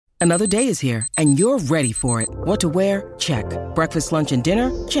Another day is here, and you're ready for it. What to wear? Check. Breakfast, lunch, and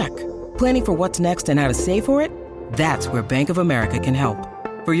dinner? Check. Planning for what's next and how to save for it? That's where Bank of America can help.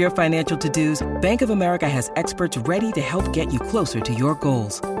 For your financial to-dos, Bank of America has experts ready to help get you closer to your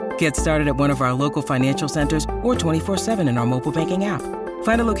goals. Get started at one of our local financial centers or 24/7 in our mobile banking app.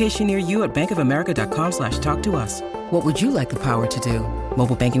 Find a location near you at bankofamerica.com/talktous. What would you like the power to do?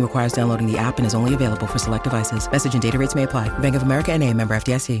 Mobile banking requires downloading the app and is only available for select devices. Message and data rates may apply. Bank of America N.A., member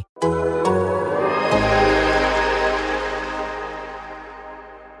FDIC.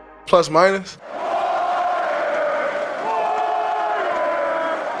 Plus minus.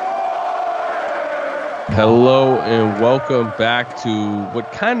 Hello and welcome back to what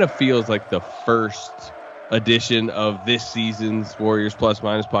kind of feels like the first edition of this season's Warriors Plus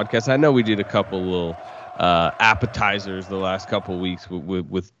Minus podcast. I know we did a couple little appetizers the last couple weeks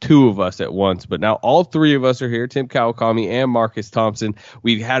with two of us at once, but now all three of us are here, Tim Kawakami and Marcus Thompson.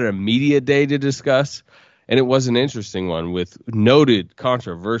 We've had a media day to discuss, and it was an interesting one with noted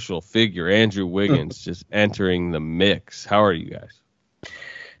controversial figure Andrew Wiggins just entering the mix. How are you guys?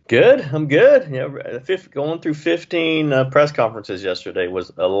 Good. I'm good. Going through 15 press conferences yesterday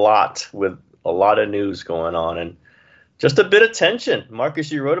was a lot, with a lot of news going on and just a bit of tension.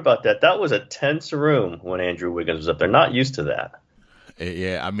 Marcus, you wrote about that. That was a tense room when Andrew Wiggins was up there. Not used to that.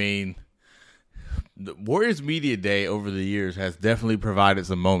 Yeah, I mean, the Warriors Media Day over the years has definitely provided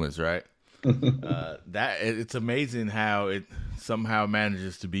some moments, right? That it's amazing how it somehow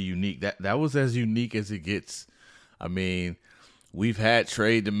manages to be unique. That was as unique as it gets. I mean, we've had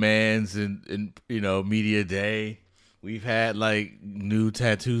trade demands and media day. We've had like new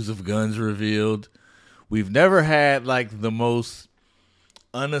tattoos of guns revealed. We've never had like the most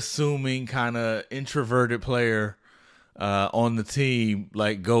unassuming kind of introverted player on the team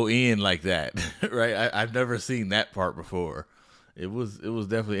like go in like that, right? I've never seen that part before. It was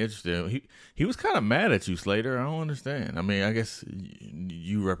definitely interesting. He was kind of mad at you, Slater. I don't understand. I mean, I guess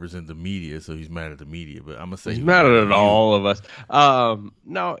you represent the media, so he's mad at the media. But I'm gonna say he's mad at all of us.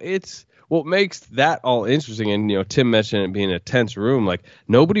 No, it's what makes that all interesting. And Tim mentioned it being a tense room. Like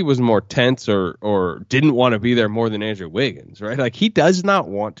nobody was more tense or didn't want to be there more than Andrew Wiggins, right? Like he does not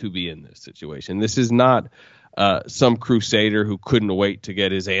want to be in this situation. This is not some crusader who couldn't wait to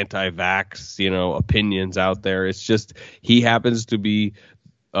get his anti-vax, opinions out there. It's just he happens to be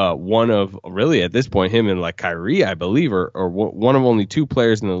one of, really at this point, him and like Kyrie, I believe, are one of only two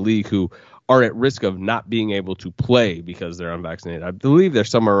players in the league who are at risk of not being able to play because they're unvaccinated. I believe there's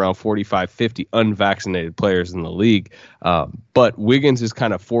somewhere around 45, 50 unvaccinated players in the league. But Wiggins is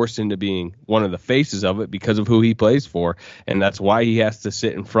kind of forced into being one of the faces of it because of who he plays for. And that's why he has to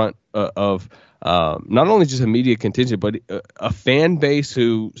sit in front of not only just a media contingent, but a fan base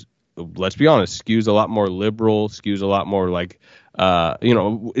who, let's be honest, skews a lot more liberal, skews a lot more like,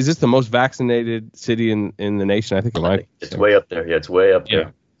 is this the most vaccinated city in the nation? I think it might. It's way up there. Yeah, it's way up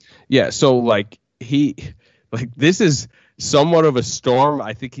there. Yeah. So this is somewhat of a storm.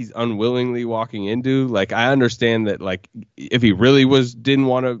 I think he's unwillingly walking into. Like, I understand that, like, if he really didn't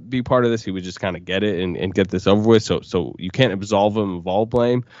want to be part of this, he would just kind of get it and get this over with. So you can't absolve him of all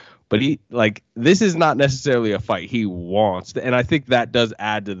blame. But this is not necessarily a fight he wants, and I think that does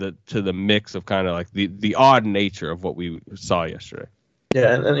add to the mix of kind of like the odd nature of what we saw yesterday.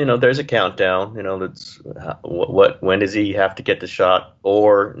 Yeah, and there's a countdown. That's when does he have to get the shot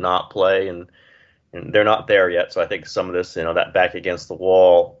or not play, and they're not there yet. So I think some of this, that back against the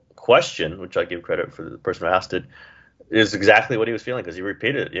wall question, which I give credit for the person who asked it, is exactly what he was feeling because he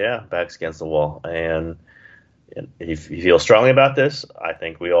repeated it. Yeah, backs against the wall, and he feels strongly about this. I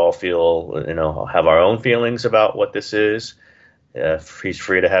think we all feel, have our own feelings about what this is. He's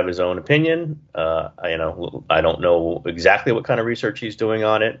free to have his own opinion. I don't know exactly what kind of research he's doing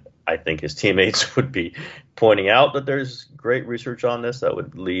on it. I think his teammates would be pointing out that there's great research on this that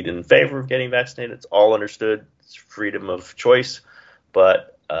would lead in favor of getting vaccinated. It's all understood. It's freedom of choice.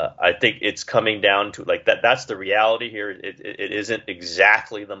 But I think it's coming down to like that. That's the reality here. It isn't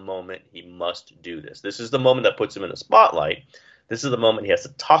exactly the moment he must do this. This is the moment that puts him in the spotlight. This is the moment he has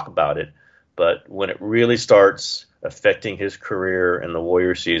to talk about it. But when it really starts affecting his career and the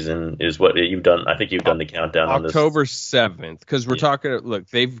Warrior season is what you've done. I think you've done the countdown on this. October 7th, because we're talking, look,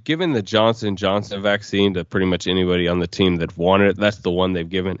 they've given the Johnson & Johnson vaccine to pretty much anybody on the team that wanted it. That's the one they've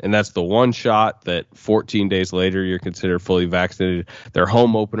given. And that's the one shot that 14 days later you're considered fully vaccinated. Their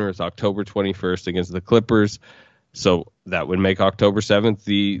home opener is October 21st against the Clippers. So that would make October 7th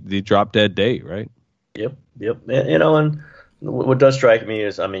the drop dead date, right? Yep. And what does strike me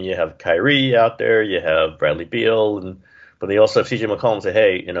is, you have Kyrie out there, you have Bradley Beal and But they also have CJ McCollum say,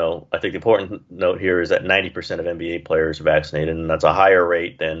 hey, I think the important note here is that 90% of NBA players are vaccinated, and that's a higher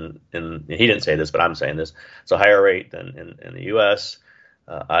rate than he didn't say this, but I'm saying this. It's a higher rate than in the U.S.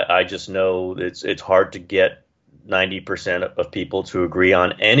 I just know it's hard to get 90% of people to agree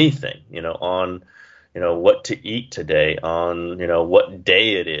on anything, on what to eat today, on what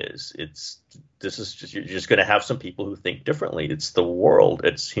day it is. You're just going to have some people who think differently. It's the world.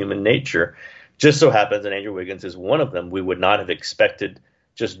 It's human nature. Just so happens that Andrew Wiggins is one of them. We would not have expected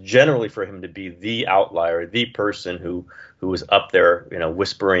just generally for him to be the outlier, the person who was up there,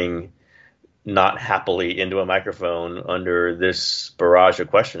 whispering not happily into a microphone under this barrage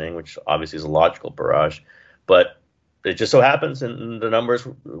of questioning, which obviously is a logical barrage. But it just so happens, and the numbers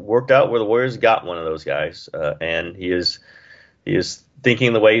worked out where the Warriors got one of those guys, and he is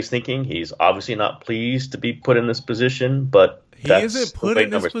thinking the way he's thinking. He's obviously not pleased to be put in this position, but he isn't put in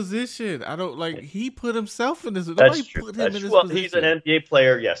this position. I don't like. He put himself in this. That's true. Put him in this position. He's an NBA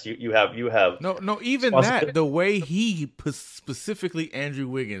player. Yes, you have. No. Even that, the way he specifically Andrew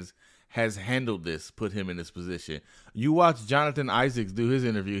Wiggins has handled this, put him in this position. You watch Jonathan Isaacs do his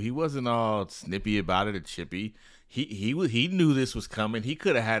interview. He wasn't all snippy about it or chippy. He knew this was coming. He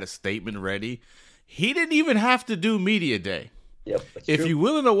could have had a statement ready. He didn't even have to do media day. Yep, if you're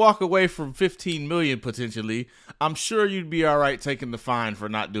willing to walk away from $15 million potentially, I'm sure you'd be all right taking the fine for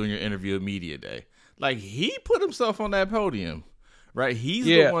not doing your interview at media day. Like, he put himself on that podium, right? He's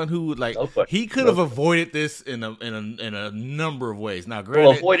the one who would he could have avoided this in a number of ways. Now,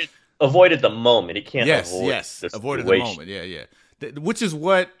 granted, avoided the moment. He can't. Avoided the moment. Yeah. Which is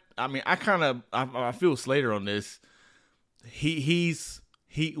what I mean. I feel Slater on this.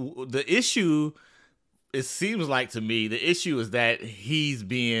 The issue. It seems like to me the issue is that he's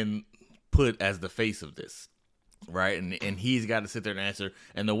being put as the face of this, right? And he's got to sit there and answer.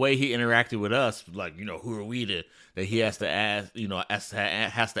 And the way he interacted with us, like, who are we that he has to ask,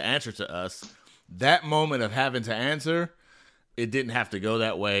 has to answer to us. That moment of having to answer, it didn't have to go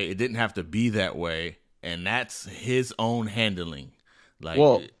that way. It didn't have to be that way. And that's his own handling.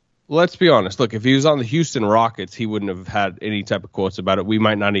 Well, let's be honest. Look, if he was on the Houston Rockets, he wouldn't have had any type of quotes about it. We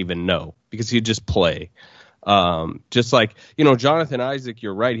might not even know because he'd just play. Just like, Jonathan Isaac,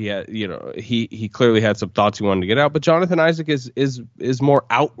 you're right. He had, he clearly had some thoughts he wanted to get out, but Jonathan Isaac is more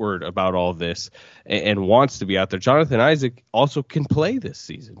outward about all this and wants to be out there. Jonathan Isaac also can play this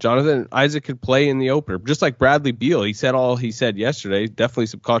season. Jonathan Isaac could play in the opener, just like Bradley Beal. He said all he said yesterday, definitely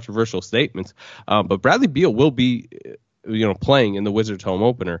some controversial statements. But Bradley Beal will be, playing in the Wizards home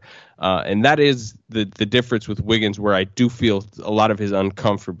opener. And that is the difference with Wiggins, where I do feel a lot of his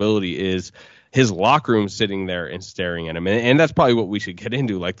uncomfortability is his locker room sitting there and staring at him. And that's probably what we should get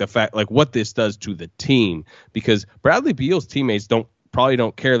into, like the fact, like what this does to the team, because Bradley Beal's teammates probably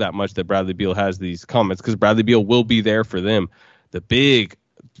don't care that much that Bradley Beal has these comments, because Bradley Beal will be there for them. The big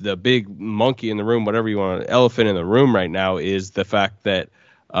monkey in the room, whatever you want, elephant in the room right now is the fact that,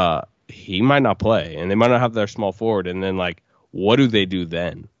 he might not play, and they might not have their small forward. And then, what do they do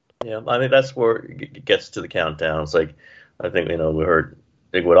then? Yeah, I mean, that's where it gets to the countdown. It's like, I think, we heard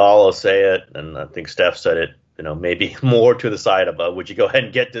Iguodala say it, and I think Steph said it, maybe more to the side about, would you go ahead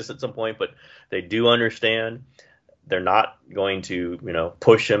and get this at some point? But they do understand. They're not going to,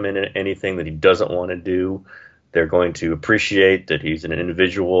 push him into anything that he doesn't want to do. They're going to appreciate that he's an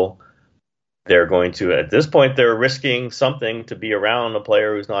individual. They're going to, at this point, they're risking something to be around a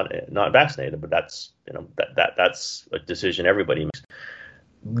player who's not vaccinated. But that's, that's a decision everybody makes.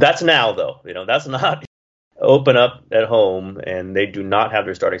 That's now, though. That's not open up at home and they do not have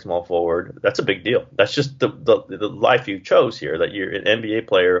their starting small forward. That's a big deal. That's just the life you chose here. That you're an NBA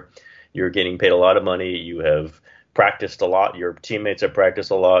player, you're getting paid a lot of money, you have practiced a lot, your teammates have practiced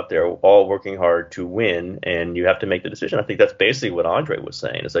a lot, they're all working hard to win, and you have to make the decision. I think that's basically what Andre was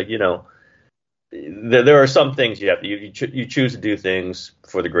saying. It's like, there are some things you choose to do things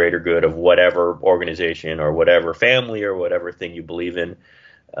for the greater good of whatever organization or whatever family or whatever thing you believe in,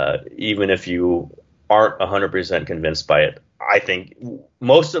 even if you aren't 100% convinced by it. I think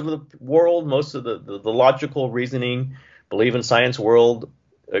most of the world, most of the logical reasoning, believe in science world,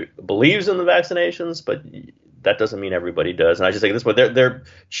 believes in the vaccinations, but that doesn't mean everybody does. And I just think this, but they're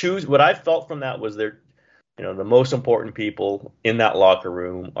choose. What I felt from that was the most important people in that locker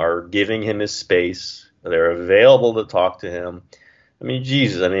room are giving him his space. They're available to talk to him. I mean,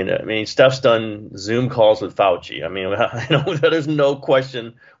 Jesus. I mean, Steph's done Zoom calls with Fauci. I mean, I know there's no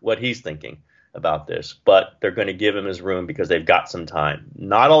question what he's thinking about this, but they're going to give him his room because they've got some time.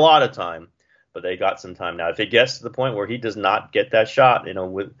 Not a lot of time, but they got some time. Now, if it gets to the point where he does not get that shot,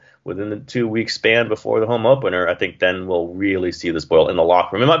 within the 2-week span before the home opener, I think then we'll really see this boil in the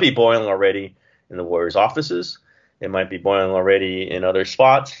locker room. It might be boiling already in the Warriors' offices. It might be boiling already in other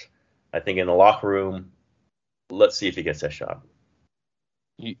spots. I think in the locker room, let's see if he gets that shot.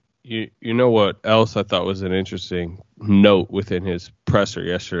 You know what else I thought was an interesting note within his presser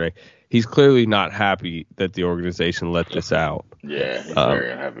yesterday? He's clearly not happy that the organization let this out. Yeah, he's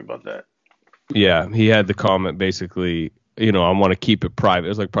very unhappy about that. Yeah, he had the comment basically, I want to keep it private. It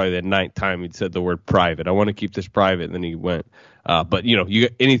was like probably the 9th time he'd said the word private. I want to keep this private, and then he went. But,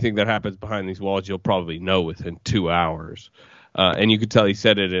 anything that happens behind these walls, you'll probably know within 2 hours. And you could tell he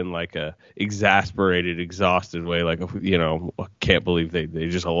said it in like a exasperated, exhausted way, like, I can't believe they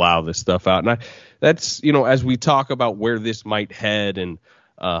just allow this stuff out. And that's, as we talk about where this might head and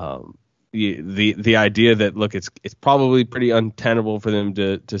the idea that, look, it's probably pretty untenable for them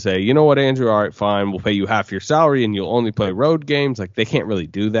to say, you know what, Andrew, all right, fine, we'll pay you half your salary and you'll only play road games. Like, they can't really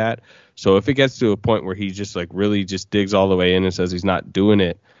do that. So if it gets to a point where he just like really just digs all the way in and says he's not doing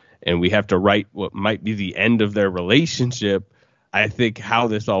it, and we have to write what might be the end of their relationship, I think how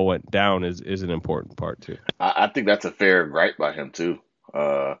this all went down is an important part too. I think that's a fair gripe by him too.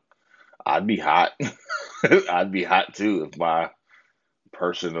 I'd be hot. I'd be hot too if my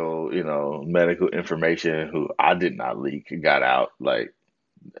personal, medical information, who I did not leak, got out. Like,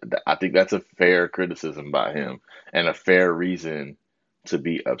 I think that's a fair criticism by him and a fair reason to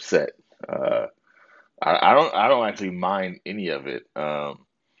be upset. I don't actually mind any of it.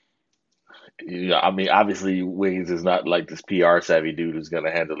 Obviously Wiggins is not like this PR savvy dude who's going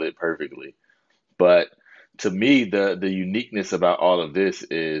to handle it perfectly. But to me, the uniqueness about all of this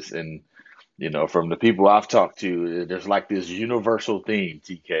is, and from the people I've talked to, there's like this universal theme,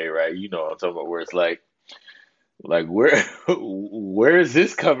 TK, right? You know what I'm talking about, where it's like where is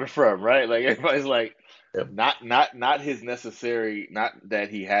this coming from, right? Like, everybody's like, yep. Not his necessary, not that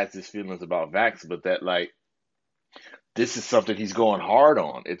he has his feelings about Vax, but that like this is something he's going hard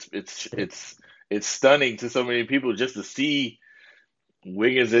on. It's stunning to so many people just to see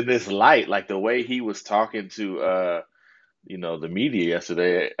Wiggins in this light, like the way he was talking to the media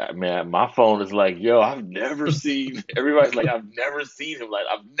yesterday. Man, my phone is like, yo, I've never seen. Everybody's like, I've never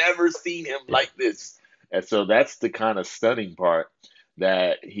seen him like this. And so that's the kind of stunning part,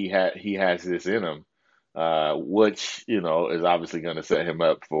 that he has this in him, which is obviously going to set him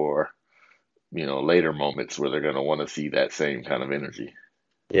up for later moments where they're going to want to see that same kind of energy.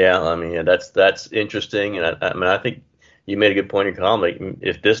 Yeah, I mean, that's interesting, and I think you made a good point in your column. Like,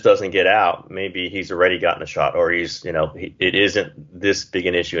 if this doesn't get out, maybe he's already gotten a shot, or he's it isn't this big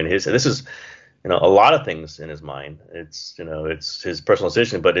an issue in his. This is a lot of things in his mind. It's it's his personal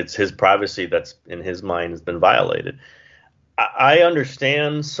decision, but it's his privacy that's in his mind has been violated. I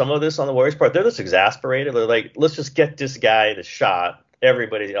understand some of this on the Warriors' part. They're just exasperated. They're like, let's just get this guy the shot.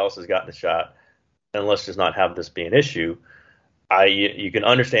 Everybody else has gotten the shot, and let's just not have this be an issue. You can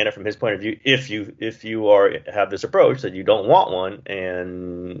understand it from his point of view if you have this approach that you don't want one,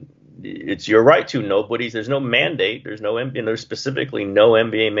 and it's your right to. There's no mandate. There's specifically no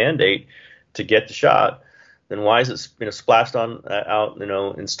NBA mandate to get the shot. Then why is it splashed out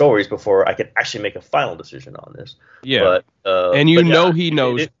in stories before I can actually make a final decision on this? Yeah, but, he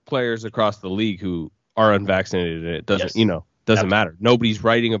knows players across the league who are unvaccinated, and it doesn't matter. Nobody's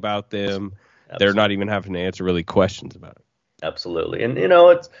writing about them. Absolutely. They're not even having to answer really questions about it. Absolutely, and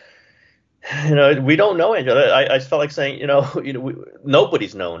it's we don't know Andrew. I felt like saying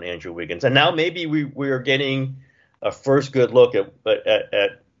nobody's known Andrew Wiggins, and now maybe we are getting a first good look at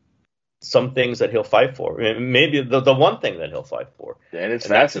some things that he'll fight for. Maybe the one thing that he'll fight for. Yeah, and it's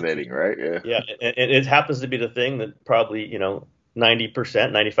fascinating, right? Yeah. Yeah, and it happens to be the thing that probably 90%,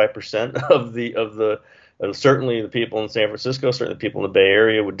 95% of certainly the people in San Francisco, certainly the people in the Bay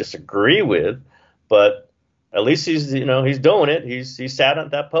Area would disagree with, but at least he's doing it. He's sat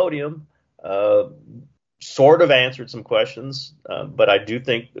at that podium, sort of answered some questions, but I do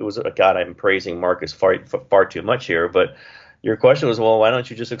think it was God. I'm praising Marcus far too much here, but your question was, well, why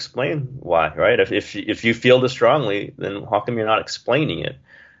don't you just explain why, right? If you feel this strongly, then how come you're not explaining it?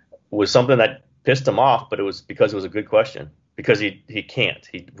 It was something that pissed him off, but it was because it was a good question. Because he can't,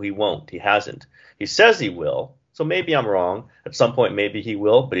 he won't, he hasn't. He says he will. So maybe I'm wrong. At some point, maybe he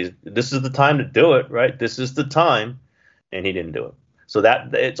will, but this is the time to do it, right? This is the time, and he didn't do it. So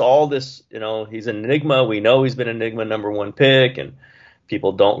that it's all this, he's an enigma. We know he's been an enigma #1 pick, and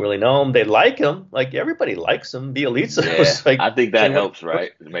people don't really know him. They like him, like everybody likes him. Bielitsa was like, I think that helps,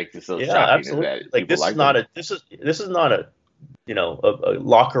 right? It makes it so shocking. Absolutely. Like this is not a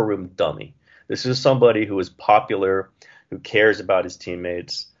locker room dummy. This is somebody who is popular, who cares about his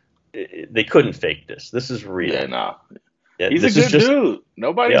teammates. They couldn't fake this. This is real. Yeah, no. He's a good dude.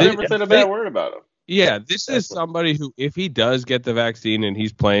 Nobody's ever said a bad word about him. Yeah, this is somebody who, if he does get the vaccine and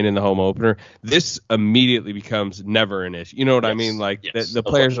he's playing in the home opener, this immediately becomes never an issue. You know what I mean? Like the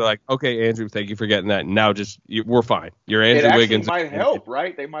players are like, okay, Andrew, thank you for getting that. Now we're fine. You're Andrew it Wiggins. It might help,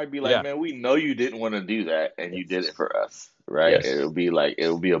 right? They might be like, man, we know you didn't want to do that, and you did it for us, right? Yes.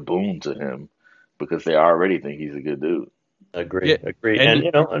 It'll be a boon to him because they already think he's a good dude. Agree.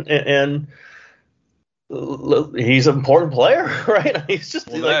 And he's an important player, right? He's just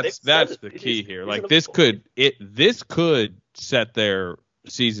that's the key here. Like this could set their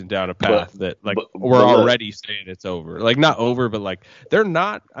season down a path that we're already saying it's over. Like not over, but like they're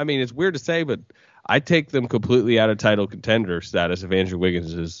not. I mean, it's weird to say, but I take them completely out of title contender status if Andrew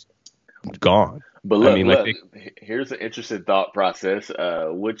Wiggins is gone. But look, here's an interesting thought process.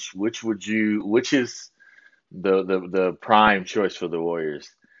 Which is the prime choice for the Warriors?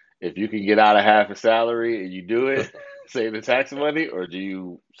 If you can get out of half a salary and you do it, save the tax money, or do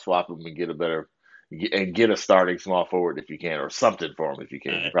you swap them and get a starting small forward if you can, or something for him if you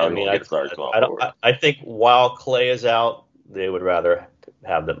can? You probably won't get a starting small forward. I think while Clay is out, they would rather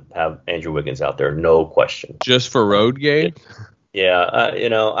have Andrew Wiggins out there, no question. Just for road game. Yeah,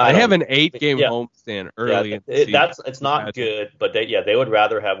 I have an 8-game homestand early. In the season. It's not good, but they would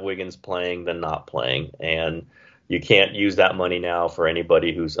rather have Wiggins playing than not playing, and you can't use that money now for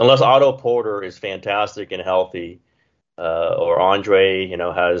anybody unless Otto Porter is fantastic and healthy, or Andre,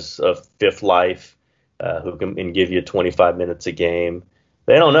 has a fifth life, who can give you 25 minutes a game.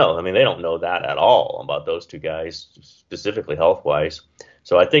 They don't know. I mean, they don't know that at all about those two guys, specifically health-wise.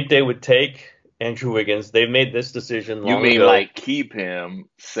 So I think they would take Andrew Wiggins. They've made this decision long ago. You mean like keep him,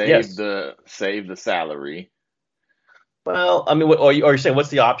 save the salary? Well, I mean, are you saying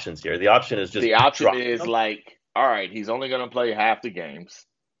what's the options here? The option is just like, all right, he's only going to play half the games,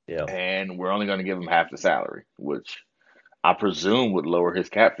 and we're only going to give him half the salary, which I presume would lower his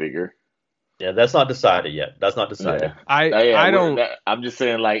cap figure. Yeah, that's not decided yet. That's not decided. Yeah. I'm just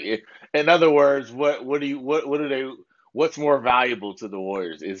saying, like, in other words, what's more valuable to the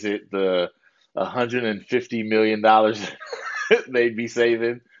Warriors? Is it the $150 million they'd be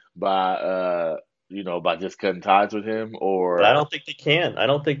saving by just cutting ties with him, or but I don't think they can. I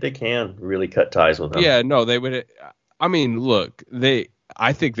don't think they can really cut ties with him. Yeah, no, they would. I mean, look,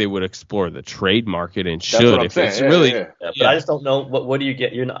 I think they would explore the trade market and should if it's really. Yeah, but I just don't know what do you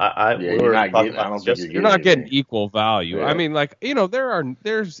get. You're not. You're not getting equal value. Yeah. I mean, like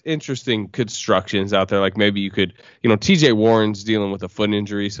there's interesting constructions out there. Like maybe you could, T.J. Warren's dealing with a foot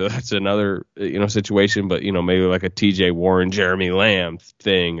injury, so that's another situation. But maybe like a T.J. Warren, Jeremy Lamb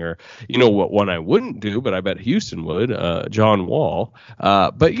thing, or what one I wouldn't do, but I bet Houston would, John Wall.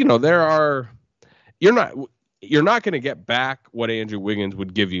 But there are. You're not going to get back what Andrew Wiggins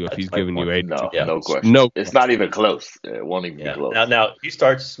would give you if he's giving you 8. No question. No, it's not even close. It won't even be close. Now he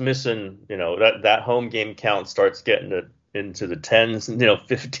starts missing. That home game count starts getting into the 10s.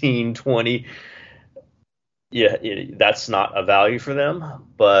 15, 20. Yeah, that's not a value for them.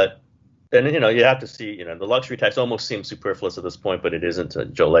 But then you have to see. The luxury tax almost seems superfluous at this point, but it isn't to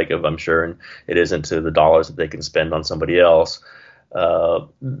Joe Lacob, I'm sure, and it isn't to the dollars that they can spend on somebody else.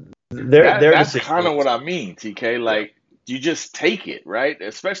 That's kind of what I mean, TK. Like, you just take it, right?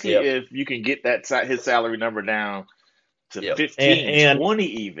 Especially if you can get his salary number down to 15, 20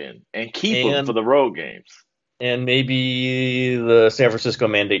 even, and keep him for the road games. And maybe the San Francisco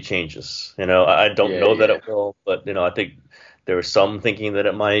mandate changes. I don't know that it will, but I think there was some thinking that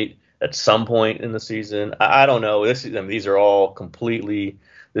it might at some point in the season. I don't know. These are all completely.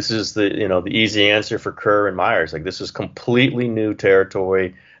 This is the easy answer for Kerr and Myers. Like, this is completely new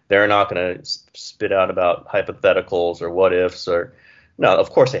territory. They're not going to spit out about hypotheticals or what ifs no.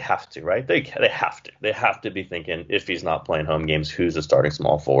 Of course they have to, right? They have to. They have to be thinking, if he's not playing home games, who's the starting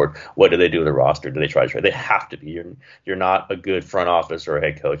small forward? What do they do with the roster? Do they try to trade? They have to be. You're not a good front office or a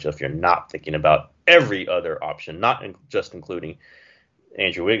head coach if you're not thinking about every other option, not just including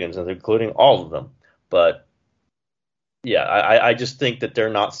Andrew Wiggins, and including all of them. But yeah, I just think that they're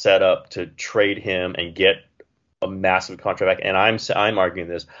not set up to trade him and get a massive contract back. And I'm arguing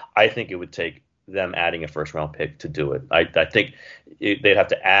this. I think it would take them adding a first round pick to do it. I think they'd have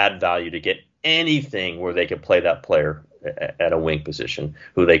to add value to get anything where they could play that player at a wing position,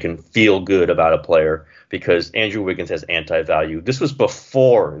 who they can feel good about a player, because Andrew Wiggins has anti-value. This was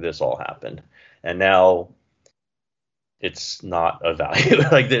before this all happened, and now it's not a value.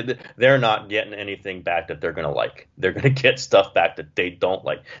 Like, they're not getting anything back that they're going to like. They're going to get stuff back that they don't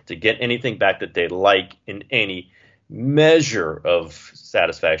like. To get anything back that they like in any measure of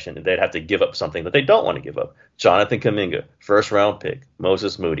satisfaction, they'd have to give up something that they don't want to give up. Jonathan Kuminga, first round pick,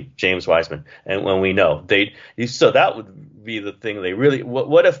 Moses Moody, James Wiseman, and when we know so that would be the thing they really.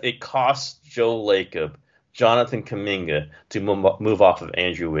 What if it costs Joe Lacob, Jonathan Kuminga to move off of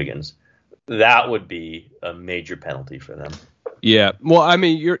Andrew Wiggins? That would be a major penalty for them. Yeah, well, I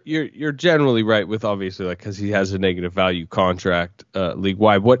mean, you're generally right with obviously because he has a negative value contract league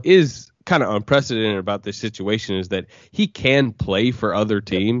wide. What is kind of unprecedented about this situation is that he can play for other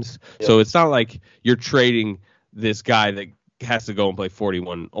teams. Yep. So it's not like you're trading this guy that has to go and play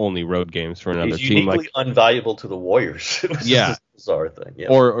 41 only road games for another He's team. Uniquely invaluable to the Warriors. It was yeah, a bizarre thing. Yeah.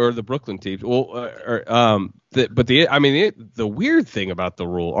 Or the Brooklyn teams. Well, the weird thing about the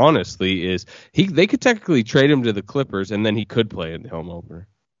rule, honestly, is they could technically trade him to the Clippers and then he could play in the home opener.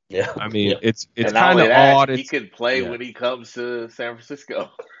 Yeah, I mean, it's and kind of odd. He could play when he comes to San Francisco.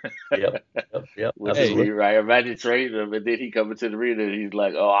 Yep. Which is right. Imagine trading him, and then he comes into the arena, and he's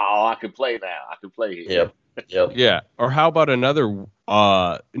like, "Oh, I can play now. I can play here." Yep. Yeah. Or how about another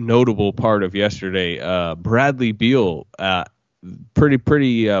notable part of yesterday? Bradley Beal, pretty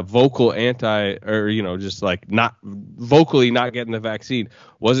vocal just like not vocally not getting the vaccine.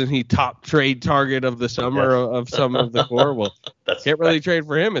 Wasn't he top trade target of the summer of some of the core? Well, can't really trade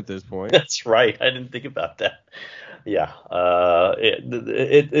for him at this point. That's right. I didn't think about that. Yeah.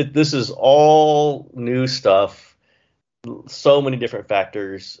 This is all new stuff. So many different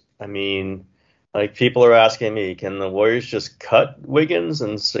factors. I mean, like people are asking me, can the Warriors just cut Wiggins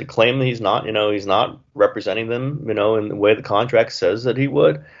and claim that he's not representing them, in the way the contract says that he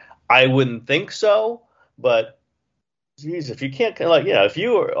would? I wouldn't think so, but geez, if you can't,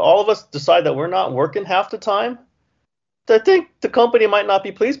 if all of us decide that we're not working half the time, I think the company might not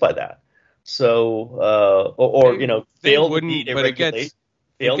be pleased by that. So, fail to meet a regulation.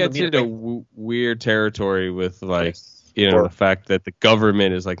 It gets into weird territory with the fact that the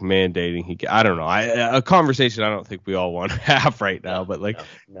government is mandating I don't know. A conversation I don't think we all want to have right now, but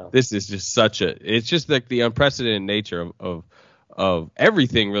this is just it's just the unprecedented nature of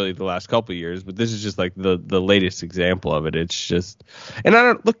everything really the last couple of years, but this is just the latest example of it. It's just, and I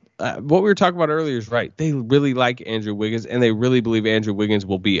don't what we were talking about earlier is right. They really like Andrew Wiggins, and they really believe Andrew Wiggins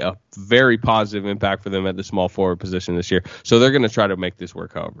will be a very positive impact for them at the small forward position this year. So they're going to try to make this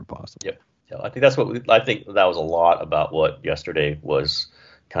work however possible. Yep. I think I think that was a lot about what yesterday was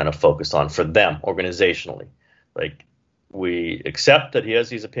kind of focused on for them organizationally. We accept that he has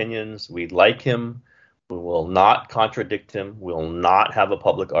these opinions. We like him. We will not contradict him. We will not have a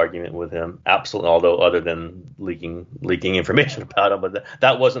public argument with him. Absolutely. Although other than leaking information about him, but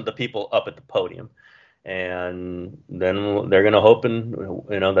that wasn't the people up at the podium. And then they're going to hope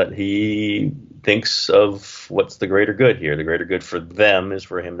that he thinks of what's the greater good here. The greater good for them is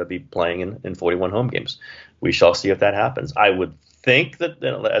for him to be playing in 41 home games. We shall see if that happens. I would think that,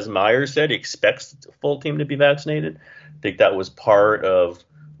 as Myers said, he expects the full team to be vaccinated. I think that was part of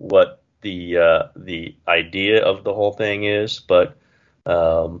what the idea of the whole thing is, but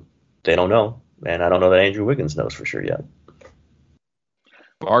they don't know, and I don't know that Andrew Wiggins knows for sure yet.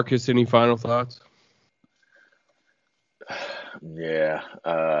 Marcus, any final thoughts? Yeah,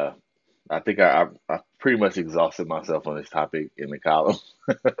 I think I pretty much exhausted myself on this topic in the column,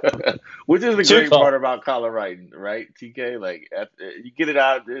 which is the great part about column writing, right, TK? You get it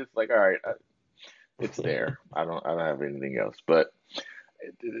out, it's all right, it's there. I don't have anything else, but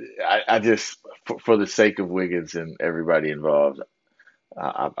I just, for the sake of Wiggins and everybody involved,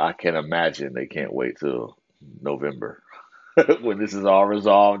 I can imagine they can't wait till November when this is all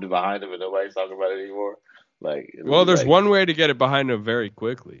resolved and behind them and nobody's talking about it anymore. There's one way to get it behind them very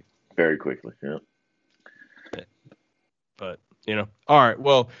quickly. Very quickly, yeah. But, all right.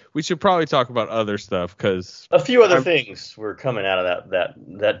 Well, we should probably talk about other stuff because a few other things were coming out of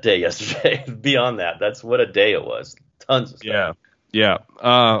that day yesterday. Beyond that, that's what a day it was. Tons of stuff. Yeah.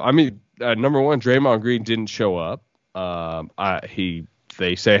 Number one, Draymond Green didn't show up.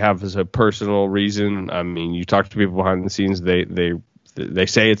 They say has a personal reason. I mean, you talk to people behind the scenes, they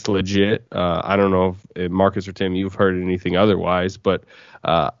say it's legit. I don't know if Marcus or Tim, you've heard anything otherwise, but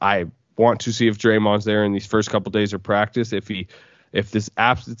I want to see if Draymond's there in these first couple days of practice. If this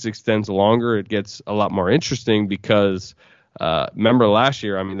absence extends longer, it gets a lot more interesting because remember last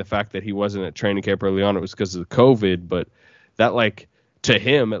year, the fact that he wasn't at training camp early on, it was because of the COVID, but that to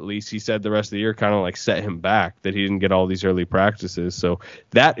him, at least, he said the rest of the year kind of set him back, that he didn't get all these early practices. So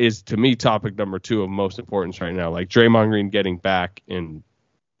that is, to me, topic number 2 of most importance right now. Draymond Green getting back and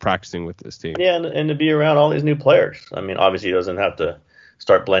practicing with this team. Yeah, and to be around all these new players. Obviously he doesn't have to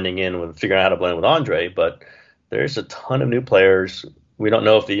start blending in with figuring out how to blend with Andre, but there's a ton of new players we don't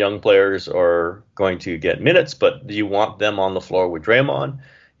know if the young players are going to get minutes, but do you want them on the floor with Draymond?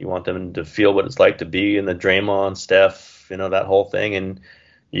 You want them to feel what it's like to be in the Draymond, Steph, that whole thing. And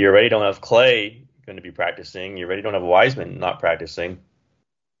you already don't have Clay going to be practicing. You already don't have Wiseman not practicing.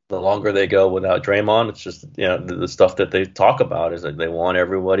 The longer they go without Draymond, it's just the stuff that they talk about is that they want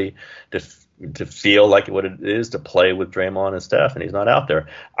everybody to feel like what it is to play with Draymond and Steph, and he's not out there.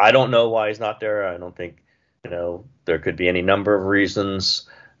 I don't know why he's not there. I don't think there could be any number of reasons.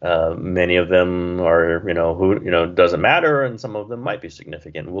 Many of them are who doesn't matter, and some of them might be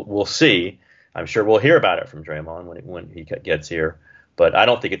significant. We'll see. I'm sure we'll hear about it from Draymond when he gets here. But I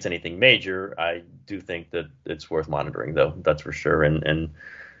don't think it's anything major. I do think that it's worth monitoring, though. That's for sure. And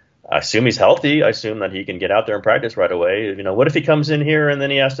I assume he's healthy. I assume that he can get out there and practice right away. What if he comes in here and then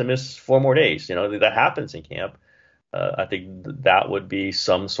he has to miss 4 more days? That happens in camp. I think that would be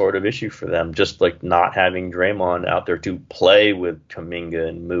some sort of issue for them, just like not having Draymond out there to play with Kuminga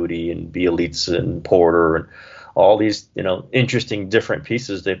and Moody and Bielitsa and Porter and all these, interesting different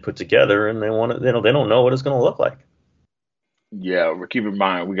pieces they put together, and they don't know what it's going to look like. Yeah, keep in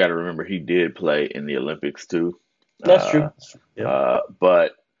mind we got to remember he did play in the Olympics too. That's true. Yeah.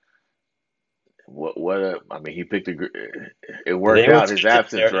 But he picked it worked out his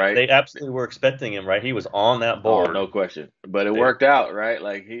absence, right? They absolutely were expecting him, right? He was on that board. Oh, no question. But it worked out, right?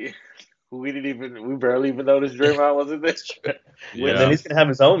 Like we barely even noticed Draymond wasn't there. Yeah. And then he's gonna have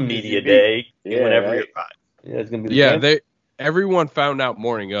his own media day whenever he arrives. Yeah, it's gonna be everyone found out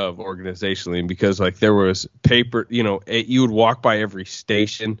morning of organizationally, because there was paper, you would walk by every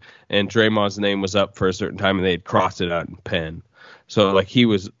station and Draymond's name was up for a certain time and they'd cross it out in pen. So he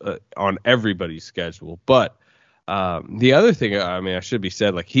was on everybody's schedule. But the other thing, I should be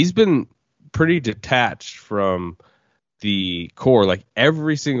said, he's been pretty detached from the core.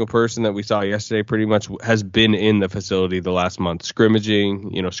 Every single person that we saw yesterday pretty much has been in the facility the last month,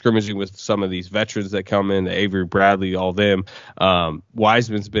 scrimmaging with some of these veterans that come in, the Avery Bradley, all them.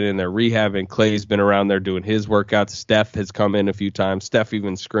 Wiseman's been in there rehabbing. Clay's been around there doing his workouts. Steph has come in a few times. Steph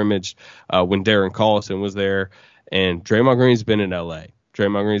even scrimmaged when Darren Collison was there. And Draymond Green's been in L.A.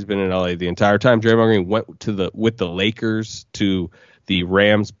 The entire time. Draymond Green went with the Lakers to the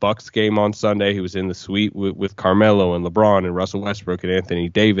Rams-Bucks game on Sunday. He was in the suite with Carmelo and LeBron and Russell Westbrook and Anthony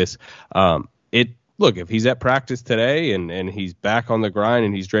Davis. If he's at practice today and he's back on the grind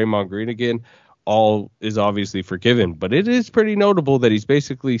and he's Draymond Green again, all is obviously forgiven. But it is pretty notable that he's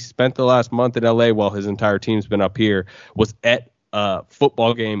basically spent the last month in L.A. while his entire team's been up here, was at a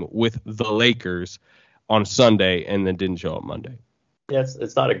football game with the Lakers on Sunday and then didn't show up Monday. Yeah,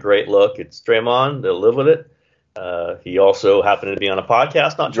 it's not a great look. It's Draymond. They'll live with it. He also happened to be on a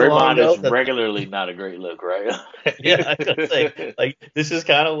podcast not too long ago. Draymond is regularly not a great look, right? Yeah, I was gonna say, this is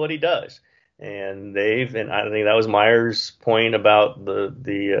kind of what he does. And I think that was Meyer's point about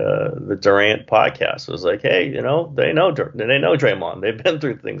the Durant podcast. It was like, hey, they know Draymond. They've been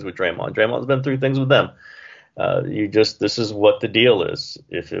through things with Draymond. Draymond's been through things with them. This is what the deal is.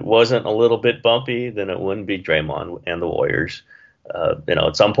 If it wasn't a little bit bumpy, then it wouldn't be Draymond and the Warriors.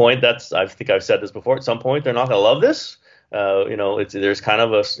 At some point, I think I've said this before. At some point, they're not going to love this. There's kind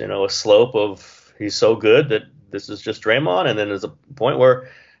of a slope of he's so good that this is just Draymond, and then there's a point where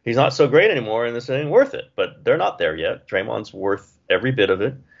he's not so great anymore, and this ain't worth it. But they're not there yet. Draymond's worth every bit of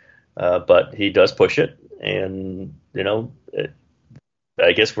it, but he does push it, and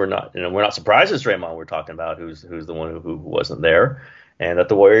I guess we're not surprised it's Draymond we're talking about, who's the one who wasn't there, and that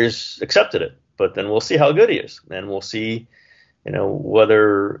the Warriors accepted it. But then we'll see how good he is, and we'll see,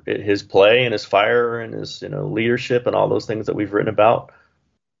 whether his play and his fire and his leadership and all those things that we've written about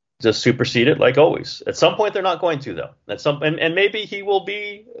just supersede it like always. At some point, they're not going to, though. And maybe he will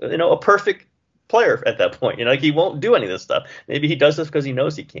be a perfect player at that point. He won't do any of this stuff. Maybe he does this because he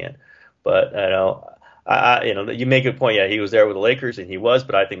knows he can. But you make a point. Yeah, he was there with the Lakers, and he was.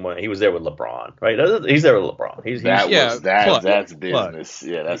 But I think he was there with LeBron, right? He's there with LeBron. That's business.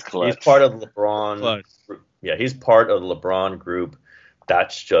 Yeah, that's clutch. He's part of LeBron. Yeah, he's part of the LeBron group.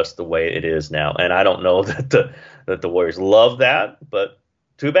 That's just the way it is now. And I don't know that the Warriors love that, but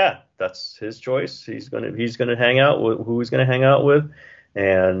too bad. That's his choice. He's gonna hang out with who he's gonna hang out with,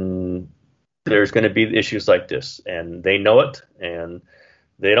 and there's gonna be issues like this, and they know it, and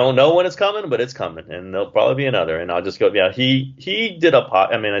they don't know when it's coming, but it's coming, and there'll probably be another. And I'll just go, yeah, he did a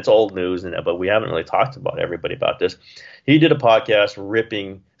pod. I mean, it's old news, but we haven't really talked about everybody about this. He did a podcast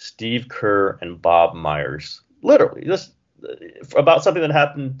ripping Steve Kerr and Bob Myers, literally, just about something that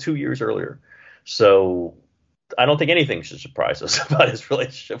happened 2 years earlier. So I don't think anything should surprise us about his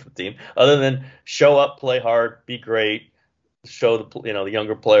relationship with the team, other than show up, play hard, be great, show the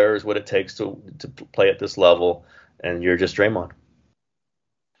younger players what it takes to play at this level, and you're just Draymond.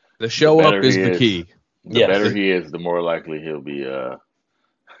 The show up is the key. The better he is, the more likely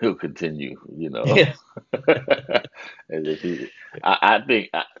he'll continue. Yeah. I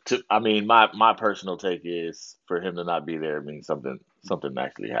think. My personal take is for him to not be there means something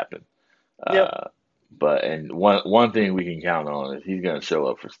actually happened. But one thing we can count on is he's going to show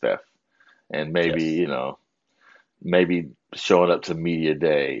up for Steph, and maybe maybe showing up to media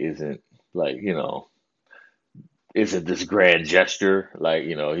day isn't isn't this grand gesture. Like,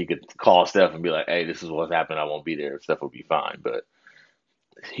 he could call Steph and be like, "Hey, this is what's happened. I won't be there." Steph will be fine, but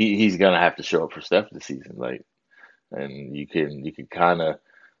he's gonna have to show up for Steph this season. Like, and you can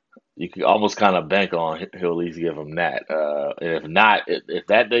almost kind of bank on he'll at least give him that. And if not, if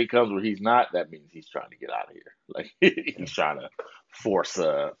that day comes where he's not, that means he's trying to get out of here. Like, he's trying to force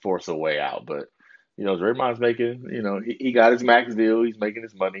a way out. But Draymond's making, he got his max deal. He's making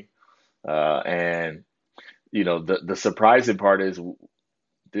his money, and the surprising part is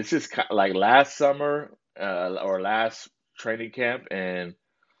this is like last summer or last training camp, and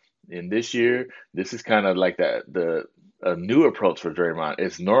in this year, this is kind of like a new approach for Draymond.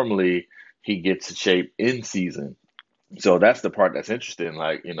 It's normally he gets in shape in season, so that's the part that's interesting.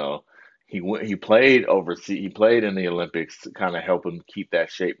 Like, he played overseas, he played in the Olympics to kind of help him keep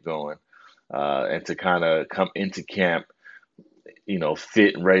that shape going, and to kind of come into camp,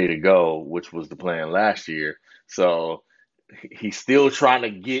 fit and ready to go, which was the plan last year. So he's still trying to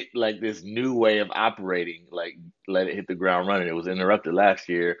get like this new way of operating, like let it hit the ground running. It was interrupted last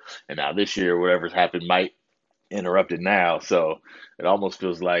year, and now this year, whatever's happened might interrupt it now. So it almost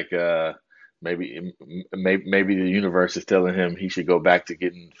feels like maybe the universe is telling him he should go back to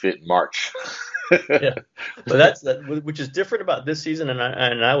getting fit in March. Yeah, but which is different about this season, and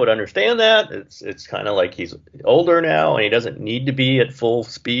I would understand that. It's kind of like he's older now, and he doesn't need to be at full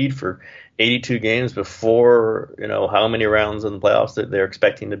speed for 82 games before how many rounds in the playoffs that they're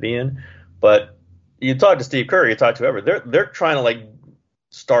expecting to be in. But you talk to Steve Kerr, you talk to whoever, they're trying to like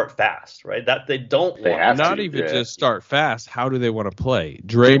start fast, right? That they don't want not to, even just start fast. How do they want to play?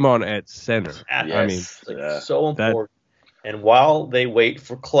 Draymond at center. Yes. I mean, so important. And while they wait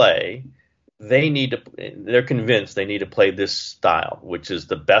for Clay, they're convinced they need to play this style, which is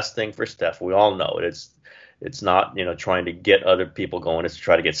the best thing for Steph. We all know it. It's not, trying to get other people going. It's to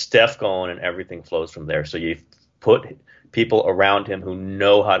try to get Steph going, and everything flows from there. So you put people around him who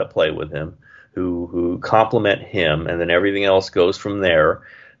know how to play with him, who complement him, and then everything else goes from there.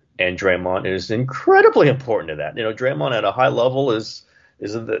 And Draymond is incredibly important to that. Draymond at a high level is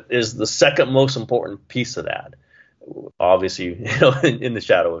the second most important piece of that. Obviously, in the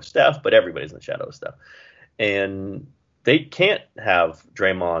shadow of Steph, but everybody's in the shadow of Steph. And they can't have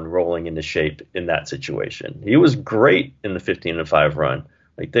Draymond rolling into shape in that situation. He was great in the 15-5 run.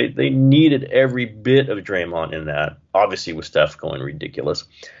 Like they needed every bit of Draymond in that. Obviously, with Steph going ridiculous.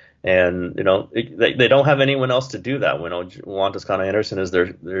 And, they don't have anyone else to do that. Juan Toscano-Anderson is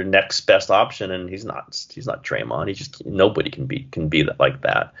their next best option, and he's not Draymond. Nobody can be like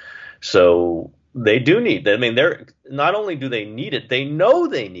that. So they do need that. I mean, they're not only do they need it, they know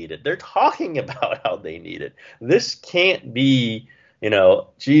they need it. They're talking about how they need it. This can't be,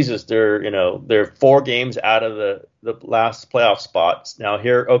 Jesus, they're 4 games out of the last playoff spots. Now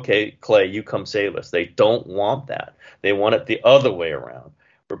here, okay, Clay, you come save us. They don't want that. They want it the other way around.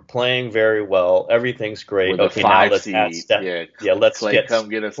 We're playing very well. Everything's great. With okay, now let's add Steph. Let's Clay, come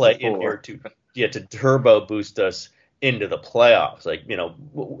get us Clay in here to turbo boost us into the playoffs. Like,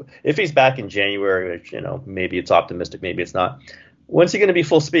 if he's back in January, which, maybe it's optimistic, maybe it's not. When's he going to be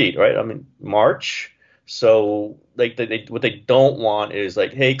full speed, right? I mean, March. So like what they don't want is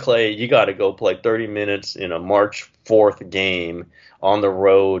like, hey, Clay, you got to go play 30 minutes in a March 4th game on the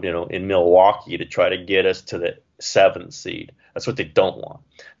road, in Milwaukee to try to get us to the 7th seed. That's what they don't want.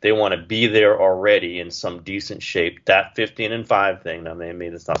 They want to be there already in some decent shape. That 15-5 thing, I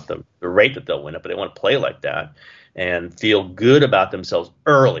mean, it's not the rate that they'll win it, but they want to play like that and feel good about themselves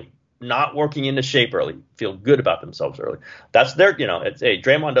early, not working into shape early. Feel good about themselves early. That's their,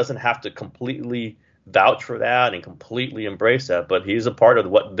 Draymond doesn't have to completely vouch for that and completely embrace that, but he's a part of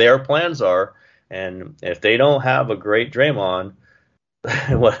what their plans are. And if they don't have a great Draymond,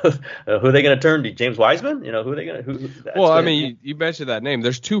 who are they going to turn to? James Wiseman? Who are they going to? Well, I mean, you mentioned that name.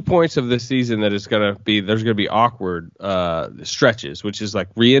 There's 2 points of this season that there's going to be awkward stretches, which is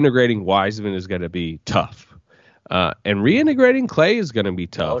like reintegrating Wiseman is going to be tough, and reintegrating Clay is going to be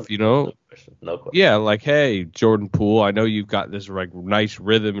tough. question. No question. Yeah, like, hey, Jordan Poole, I know you've got this like nice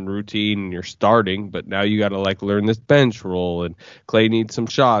rhythm and routine and you're starting, but now you got to like learn this bench role, and Clay needs some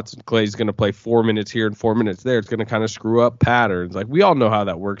shots, and Clay's going to play 4 minutes here and 4 minutes there. It's going to kind of screw up patterns. Like, we all know how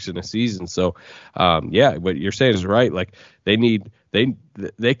that works in a season. So, yeah, what you're saying is right. Like, they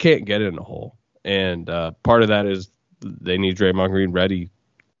can't get in a hole. And part of that is they need Draymond Green ready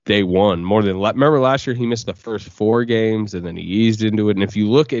day one. Remember last year he missed the first 4 games and then he eased into it. And if you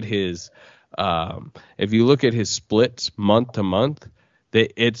look at his splits month to month,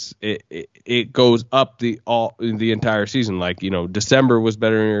 it goes up the entire season. Like, December was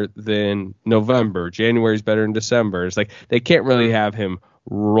better than November. January's better than December. It's like they can't really have him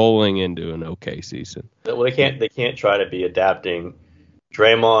rolling into an okay season. Well, they can't try to be adapting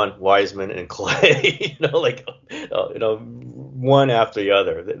Draymond, Wiseman, and Clay, one after the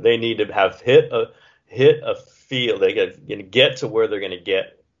other. They need to have hit a feel. They get to where they're going to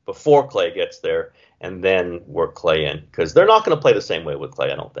get before Clay gets there, and then work Clay in, because they're not going to play the same way with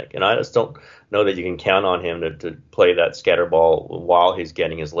Clay, I don't think. And I just don't know that you can count on him to play that scatter ball while he's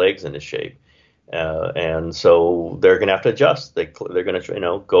getting his legs into shape. And so they're going to have to adjust. They're going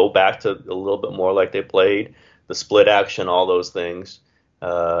to go back to a little bit more like they played, the split action, all those things.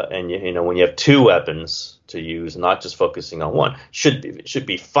 And when you have 2 weapons to use, not just focusing on one, should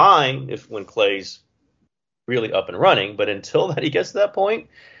be fine when Clay's really up and running. But until that he gets to that point,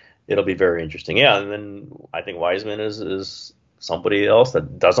 it'll be very interesting. Yeah, and then I think Wiseman is somebody else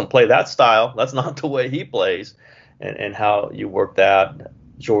that doesn't play that style. That's not the way he plays, and how you work that.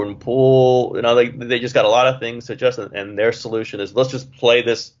 Jordan Poole, they just got a lot of things to adjust, and their solution is, let's just play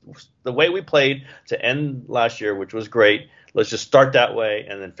this the way we played to end last year, which was great. Let's just start that way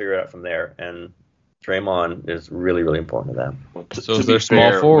and then figure it out from there. And Draymond is really, really important to them. Well, so is their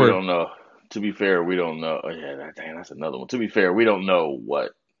small forward? We don't know. To be fair, we don't know. Oh, yeah, that's another one. To be fair, we don't know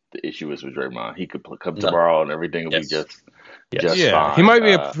what the issue is with Draymond. He could come tomorrow and everything will be just fine. He might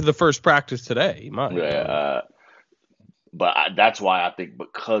be for the first practice today. He might. Yeah. But that's why I think,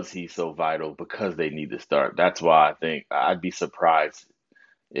 because he's so vital, because they need to start, that's why I think I'd be surprised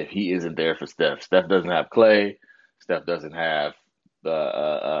if he isn't there for Steph. Steph doesn't have Clay. Steph doesn't have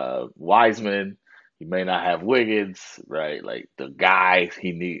Wiseman. He may not have Wiggins, right? Like, the guy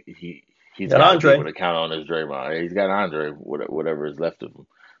he's got Andre. People to count on is Draymond. He's got Andre, whatever is left of him.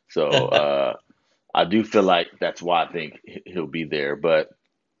 So I do feel like that's why I think he'll be there. But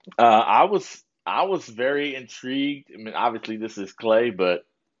I was very intrigued. I mean, obviously this is Clay, but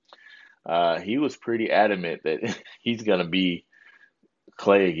he was pretty adamant that he's going to be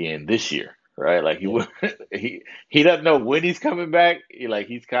Clay again this year, right? Like, he doesn't know when he's coming back.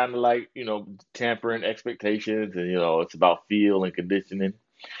 He's kind of like, tampering expectations, and it's about feel and conditioning.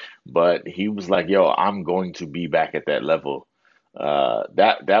 But he was like, "Yo, I'm going to be back at that level."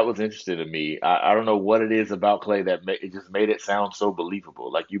 That was interesting to me. I don't know what it is about Clay that it just made it sound so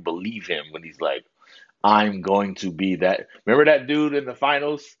believable. Like, you believe him when he's like, "I'm going to be that." Remember that dude in the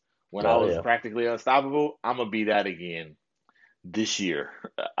finals when I was practically unstoppable? I'm gonna be that again this year.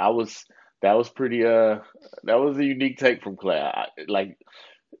 That was pretty. That was a unique take from Clay.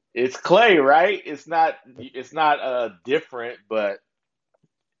 It's Clay, right? It's not different, but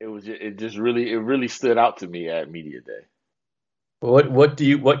it really stood out to me at Media Day.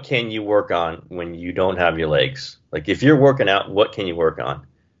 What can you work on when you don't have your legs? Like, if you're working out, what can you work on?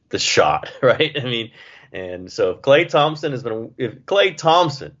 The shot, right? I mean, and so if Klay Thompson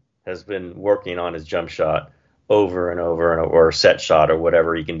has been working on his jump shot over and over, or set shot, or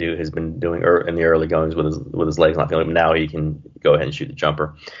whatever he can do, has been doing in the early goings with his legs not feeling him. Now he can go ahead and shoot the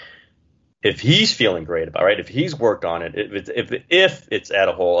jumper. If he's feeling great about it, right? If he's worked on it, if it's at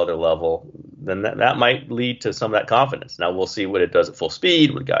a whole other level, then that might lead to some of that confidence. Now we'll see what it does at full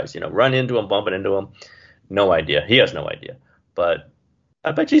speed with guys, run into him, bumping into him. No idea. He has no idea. But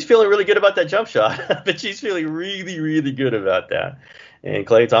I bet she's feeling really good about that jump shot. I bet she's feeling really, really good about that. And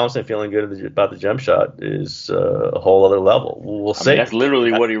Klay Thompson feeling good about the jump shot is a whole other level. We'll see. That's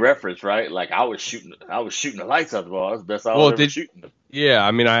literally what he referenced, right? Like, I was shooting the lights out the ball. That's the best I was ever shooting. Yeah,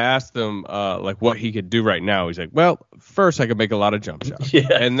 I mean, I asked him what he could do right now. He's like, well, first I could make a lot of jump shots. Yeah.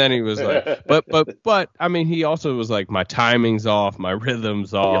 And then he was like, but I mean, he also was like, my timing's off, my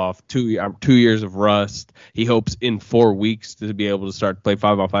rhythm's off. 2 years of rust. He hopes in 4 weeks to be able to start to play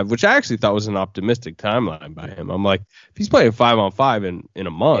 5-on-5, which I actually thought was an optimistic timeline by him. I'm like, if he's playing 5-on-5 in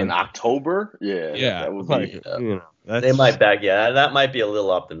a month, in October, that would be. They might back. Yeah, that might be a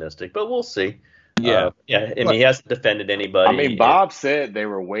little optimistic, but we'll see. Yeah. I mean, he hasn't defended anybody. I mean, Bob said they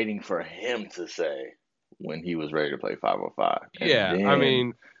were waiting for him to say when he was ready to play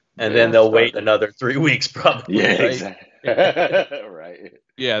 5-on-5. And then they'll wait another 3 weeks, probably. Yeah, right? Exactly. Right.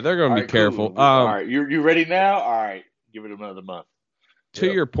 Yeah, they're going All to be right, careful. cool. All right, you ready now? All right, give it another month. To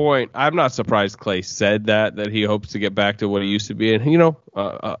your point, I'm not surprised Clay said that he hopes to get back to what he used to be. And,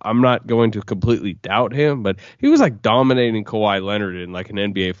 I'm not going to completely doubt him, but he was like dominating Kawhi Leonard in like an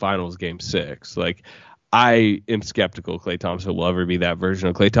NBA Finals Game 6. Like, I am skeptical Klay Thompson will ever be that version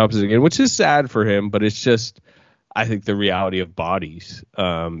of Klay Thompson again, which is sad for him, but it's just, I think, the reality of bodies.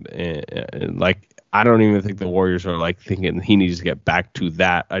 And like, I don't even think the Warriors are like thinking he needs to get back to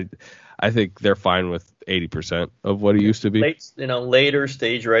that. I think they're fine with 80% of what he used to be. Later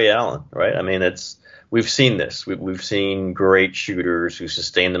stage Ray Allen, right? I mean, we've seen this. We've seen great shooters who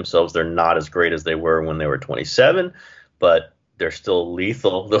sustain themselves. They're not as great as they were when they were 27, but they're still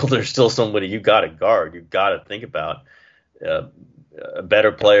lethal. They're still somebody you got to guard. You got to think about a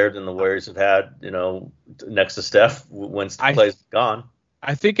better player than the Warriors have had, next to Steph when Clay's gone.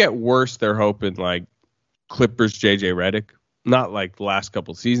 I think at worst they're hoping like Clippers JJ Redick. Not like the last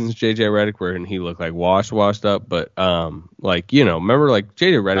couple seasons, JJ Redick, where he looked like washed up, but remember like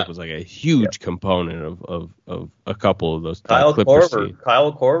JJ Redick was like a huge component of a couple of those Kyle Clippers.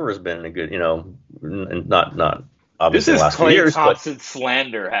 Kyle Korver has been a good, not obviously this is last Klay years, Thompson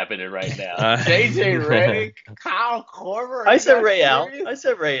slander happening right now. JJ Redick, Kyle Korver. I said Ray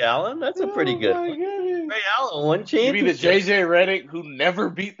Allen. That's a pretty good one. Goodness. Ray Allen won You mean the championship. JJ Redick who never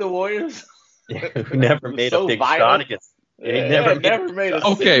beat the Warriors? Who never made a big shot against. He never made a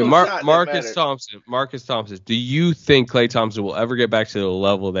Okay, single shot Marcus Thompson. Do you think Klay Thompson will ever get back to the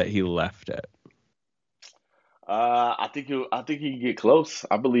level that he left at? I think he can get close.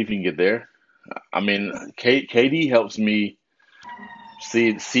 I believe he can get there. I mean, KD helps me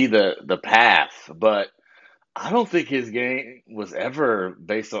see the path, but I don't think his game was ever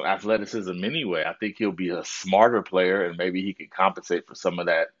based on athleticism anyway. I think he'll be a smarter player, and maybe he could compensate for some of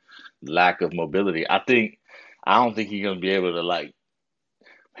that lack of mobility. I don't think he's going to be able to like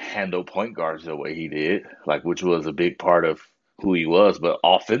handle point guards the way he did, like which was a big part of who he was. But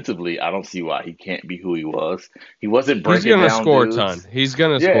offensively, I don't see why he can't be who he was. He wasn't breaking down. He's going to score dudes. a ton. He's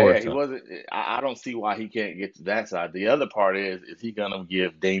going to score a ton. He wasn't. I don't see why he can't get to that side. The other part is he going to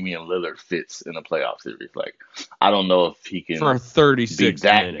give Damian Lillard fits in a playoff series? Like, I don't know if he can for 36 be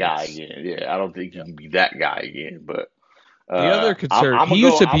that minutes. guy again. Yeah, I don't think he can be that guy again. But the other concern, I'm he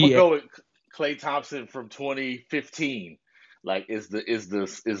used to be. I'm gonna go with Klay Thompson from 2015, like is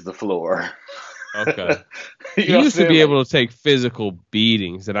the floor. Okay. He used to be able to take physical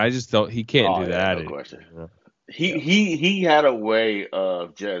beatings, and I just don't. He can't do that. No question. He had a way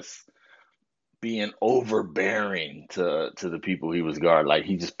of just being overbearing to the people he was guarding. Like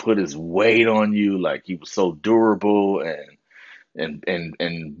he just put his weight on you. Like he was so durable and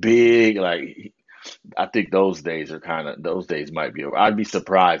big. Like I think those days might be over. I'd be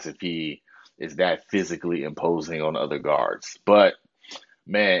surprised if he is that physically imposing on other guards. But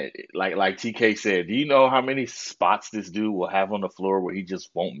man, like TK said, do you know how many spots this dude will have on the floor where he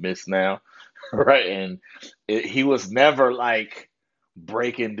just won't miss now? Right. And he was never like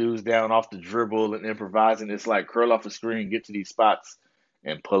breaking dudes down off the dribble and improvising. It's like curl off the screen, get to these spots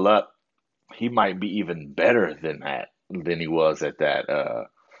and pull up. He might be even better than he was at that.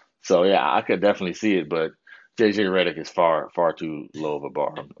 So yeah, I could definitely see it, but JJ Redick is far too low of a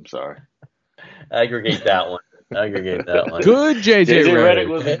bar. I'm sorry. Aggregate that one. Good JJ Redick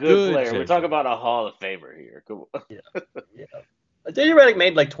was a good player. We're talking about a Hall of Famer here. Come on. Yeah. JJ Redick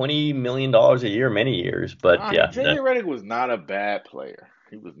made like $20 million a year many years, but JJ Redick was not a bad player.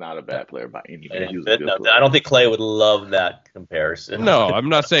 He was not a bad player by any means. He was a good player. I don't think Klay would love that comparison. No, I'm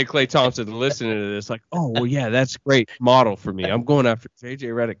not saying Klay Thompson listening to this like, oh well, yeah, that's a great model for me. I'm going after JJ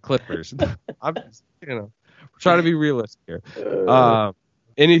Redick Clippers. I'm just, we're trying to be realistic here.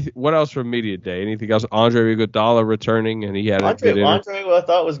 What else from Media Day? Anything else? Andre Iguodala returning, and he had a good Andre, I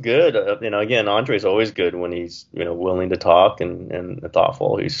thought was good. Again, Andre's always good when he's willing to talk and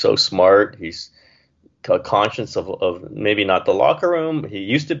thoughtful. He's so smart. He's conscious of maybe not the locker room. He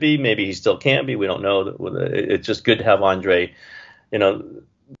used to be. Maybe he still can be. We don't know. It's just good to have Andre.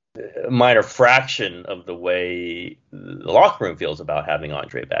 A minor fraction of the way the locker room feels about having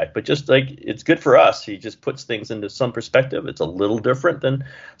Andre back, but just like it's good for us. He just puts things into some perspective. It's a little different than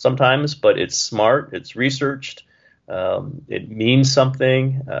sometimes, but it's smart. It's researched. It means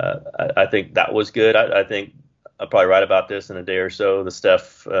something. I think that was good. I think I'll probably write about this in a day or so. The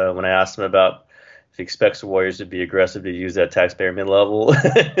Steph, when I asked him about if he expects the Warriors to be aggressive to use that taxpayer mid-level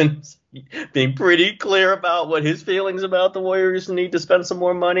and being pretty clear about what his feelings about the Warriors need to spend some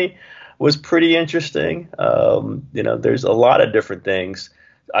more money was pretty interesting. There's a lot of different things.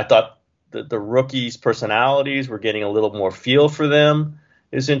 I thought that the rookies' personalities were getting a little more feel for them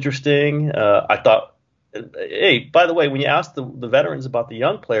is interesting. I thought Hey, by the way, when you ask the veterans about the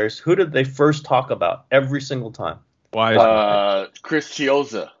young players, who did they first talk about every single time? Chris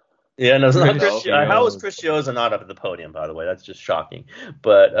Chiozza. Yeah, no, it's not Chris Chris. How is Chiozza. Chris Chiozza not up at the podium? By the way, that's just shocking.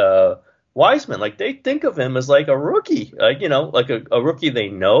 But Wiseman, like they think of him as like a rookie, like like a rookie they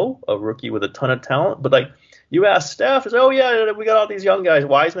know, a rookie with a ton of talent. But like you ask Steph, it's oh yeah, we got all these young guys,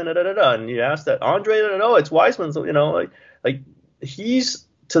 Wiseman, and you ask that Andre, oh it's Wiseman, so like he's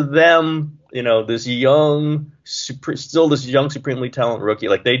to them, this young, still this young, supremely talented rookie.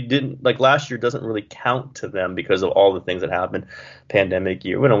 Like they didn't like last year doesn't really count to them because of all the things that happened, pandemic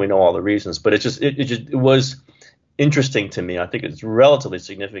year. We know all the reasons, but it was interesting to me. I think it's relatively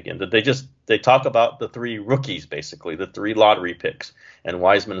significant that they talk about the three rookies, basically the three lottery picks, and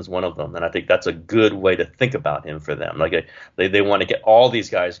Wiseman is one of them. And I think that's a good way to think about him for them. Like they want to get all these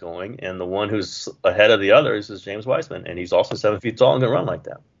guys going, and the one who's ahead of the others is James Wiseman, and he's also 7 feet tall and can run like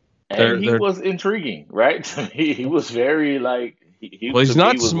that. And he was intriguing, right? he was very like he's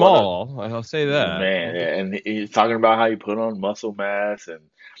not small. I'll say that, man. And he's talking about how he put on muscle mass and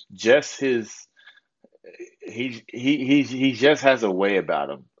just his. He just has a way about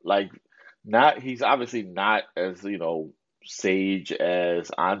him. Like he's obviously not as sage as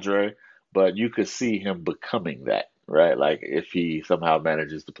Andre, but you could see him becoming that, right? Like if he somehow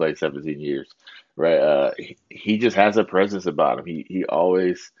manages to play 17 years, right? He just has a presence about him. He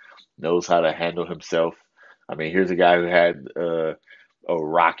always knows how to handle himself. I mean, here's a guy who had a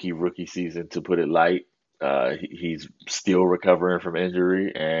rocky rookie season, to put it light. He's still recovering from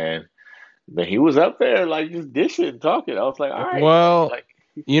injury, and then he was up there like just dishing, talking. I was like, all right. Well,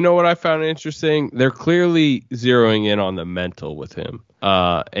 you know what I found interesting? They're clearly zeroing in on the mental with him.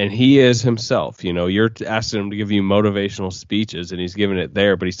 And he is himself. You're asking him to give you motivational speeches, and he's giving it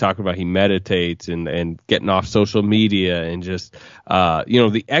there, but he's talking about he meditates and getting off social media and just,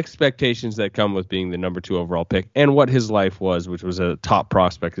 the expectations that come with being the number 2 overall pick and what his life was, which was a top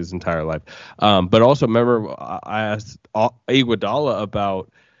prospect his entire life. But also remember, I asked Iguodala about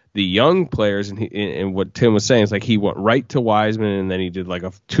the young players, and what Tim was saying is like he went right to Wiseman, and then he did like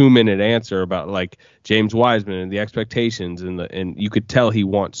a 2-minute answer about like James Wiseman and the expectations, and you could tell he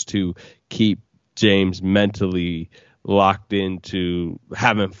wants to keep James mentally locked into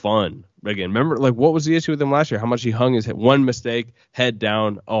having fun. Again, remember like what was the issue with him last year? How much he hung his head, one mistake, head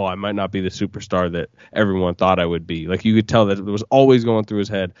down. Oh, I might not be the superstar that everyone thought I would be. Like you could tell that it was always going through his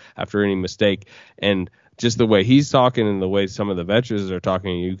head after any mistake, and just the way he's talking and the way some of the veterans are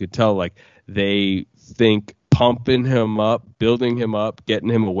talking, you could tell like they think pumping him up, building him up, getting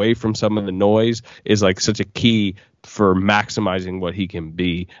him away from some of the noise is like such a key for maximizing what he can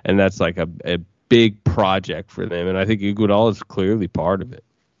be. And that's like a big project for them. And I think Iguodala is clearly part of it.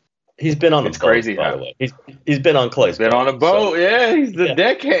 He's been on the boat, crazy, by the way. He's been on Clay's boat. Been on a boat, yeah. He's the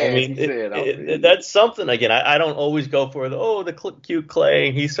deckhand. I mean, that's something. Again, I don't always go for the cute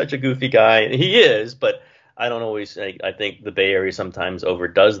Clay. He's such a goofy guy. He is, but I don't always. I think the Bay Area sometimes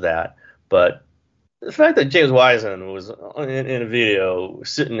overdoes that. But the fact that James Wiseman was in a video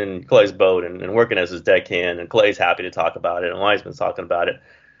sitting in Clay's boat and working as his deckhand, and Clay's happy to talk about it, and Wiseman's talking about it,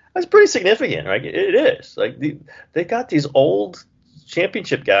 that's pretty significant, right? It is. Like they got these old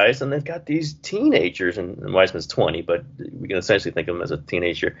championship guys, and they've got these teenagers, and Wiseman's 20, but we can essentially think of him as a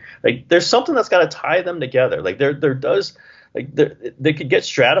teenager. Like there's something that's got to tie them together. Like there does, like they could get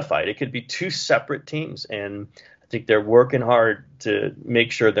stratified. It could be 2 separate teams, and I think they're working hard to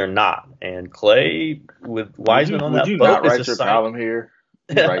make sure they're not. And Clay with Wiseman on that boat. Would you not write your column here?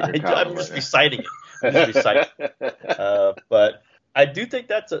 I'm just reciting it. But I do think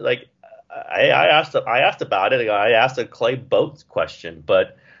that's I asked about it. I asked a Clay boat question,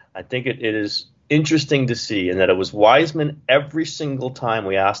 but I think it is interesting to see, and that it was Wiseman every single time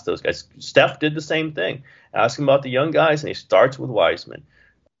we asked those guys. Steph did the same thing, ask him about the young guys, and he starts with Wiseman.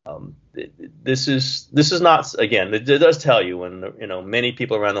 This is not, again, it does tell you when many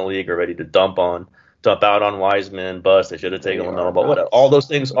people around the league are ready to dump out on Wiseman, bust. They should have taken LaMelo Ball. Whatever. All those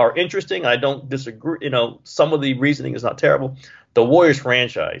things are interesting. I don't disagree. Some of the reasoning is not terrible. The Warriors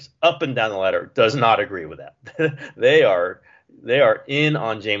franchise, up and down the ladder, does not agree with that. They are in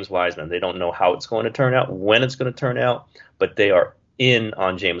on James Wiseman. They don't know how it's going to turn out, when it's going to turn out, but they are in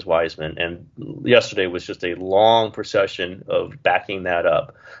on James Wiseman. And yesterday was just a long procession of backing that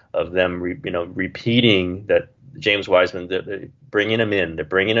up, of them repeating that James Wiseman, they're bringing him in. They're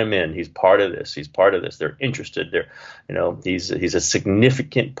bringing him in. He's part of this. He's part of this. They're interested. He's a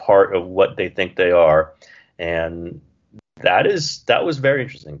significant part of what they think they are, and that was very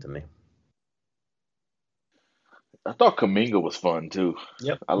interesting to me. I thought Kaminga was fun too.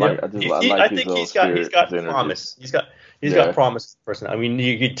 Yep. I like I his think little he's got spirit, his energy. promise. He's got promise person. I mean,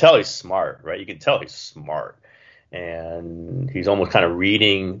 you could tell he's smart, right? You can tell he's smart. And he's almost kind of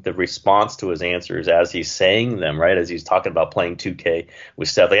reading the response to his answers as he's saying them, right? As he's talking about playing 2K with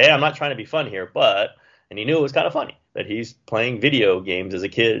Steph. Like, hey, I'm not trying to be fun here, and he knew it was kind of funny that he's playing video games as a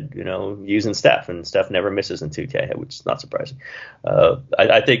kid, using Steph, and Steph never misses in 2K, which is not surprising.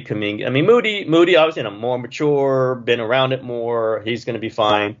 I think Moody, obviously, more mature, been around it more. He's going to be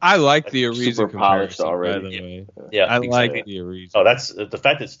fine. I like the Ariza super polished comparison already. by the way. Yeah, I like exactly. the Ariza. Oh, that's the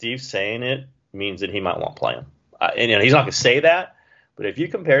fact that Steve's saying it means that he might want to play him. And he's not going to say that, but if you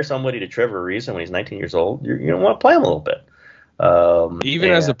compare somebody to Trevor Ariza when he's 19 years old, you're going to want to play him a little bit.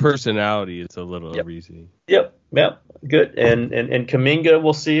 Even as a personality, it's a little Ariza. Yep, good. And Kuminga,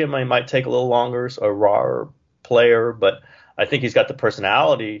 we'll see. It might take a little longer. A rawer player, but I think he's got the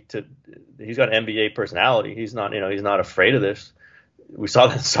personality he's got an NBA personality. He's not afraid of this. We saw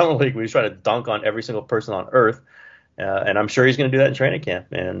that in Summer League. We was trying to dunk on every single person on earth. And I'm sure he's going to do that in training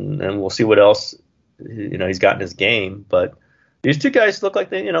camp. And we'll see what else he's got in his game. But these two guys look like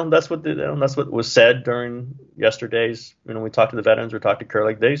that's what was said during yesterday's. We talked to the veterans, we talked to Kerr.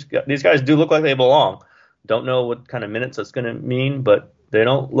 Like these guys do look like they belong. Don't know what kind of minutes that's going to mean, but they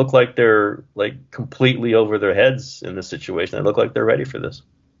don't look like they're like completely over their heads in this situation. They look like they're ready for this.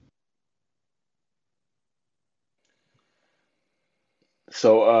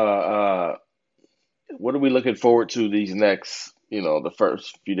 So, what are we looking forward to these next, the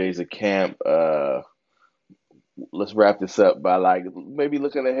first few days of camp? Let's wrap this up by maybe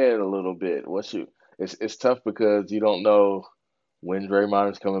looking ahead a little bit. It's tough because you don't know when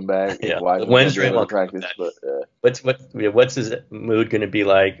Draymond is coming back. Yeah, when's Draymond practice? But what's his mood going to be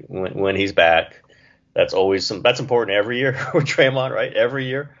like when he's back? That's important every year with Draymond, right? Every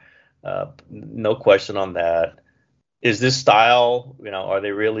year, no question on that. Is this style? Are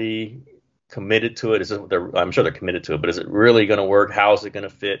they really committed to it? I'm sure they're committed to it, but is it really going to work? How is it going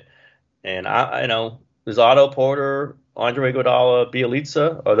to fit? And I is Otto Porter, Andre Iguodala,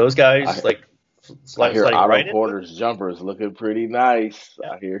 Bjelica, are those guys I hear Otto Porter's jumper is looking pretty nice.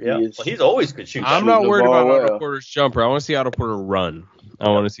 Yeah. I hear he is. Well, he's always good shooter. I'm not worried about Otto Porter's jumper. I want to see Otto Porter run. I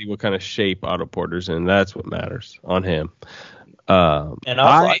want to see what kind of shape Otto Porter's in. That's what matters on him. And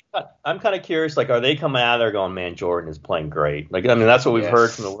also, I'm kind of curious. Are they coming out of there going, "Man, Jordan is playing great"? That's what we've heard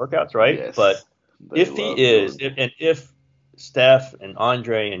from the workouts, right? Yes. But if he is, if Steph and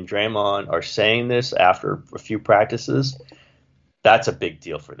Andre and Draymond are saying this after a few practices, that's a big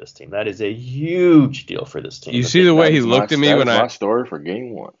deal for this team. That is a huge deal for this team. You see the way he looked at me when my story for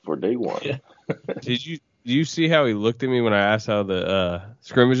day one. Yeah. Did you see how he looked at me when I asked how the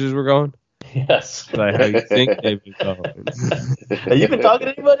scrimmages were going? Yes. Like how you think they've been going. Have you been talking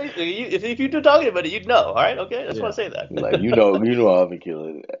to anybody? If you've been talking to anybody, you'd know. All right, okay. I just want to say that. you know, I've been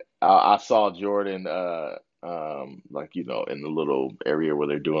killing it. I saw Jordan, in the little area where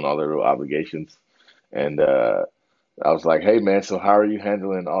they're doing all their little obligations, and I was like, "Hey, man, so how are you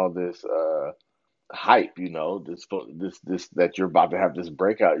handling all this hype? This that you're about to have this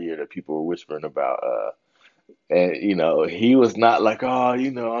breakout year that people were whispering about?" And he was not like, "Oh,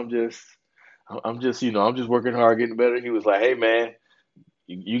 I'm just working hard, getting better." He was like, "Hey, man,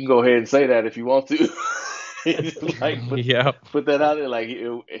 you can go ahead and say that if you want to." Put that out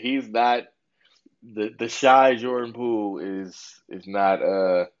there. He's not the shy Jordan Poole is not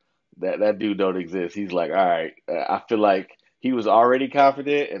that dude don't exist. He's like, all right. I feel like he was already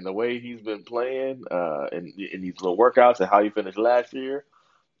confident in the way he's been playing in these little workouts and how he finished last year.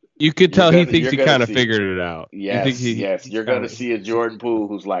 You could tell he thinks he kind of figured it out. Yes, you're going to see a Jordan Poole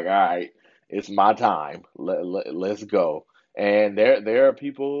who's like, all right, it's my time. Let's go. And there are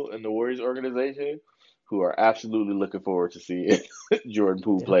people in the Warriors organization who are absolutely looking forward to seeing Jordan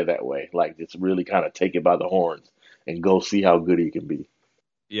Poole play that way. Just really kind of take it by the horns and go see how good he can be.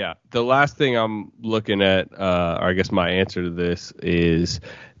 Yeah. The last thing I'm looking at, or I guess my answer to this, is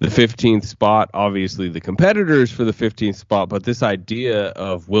the 15th spot. Obviously, the competitors for the 15th spot, but this idea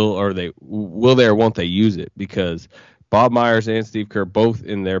of will they or won't they use it? Because Bob Myers and Steve Kerr both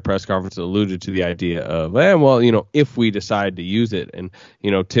in their press conference alluded to the idea of, if we decide to use it. And,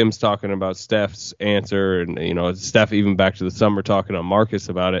 Tim's talking about Steph's answer, and, Steph, even back to the summer, talking on Marcus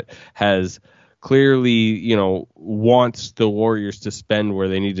about it, has clearly, wants the Warriors to spend where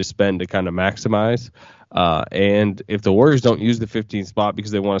they need to spend to kind of maximize. And if the Warriors don't use the 15th spot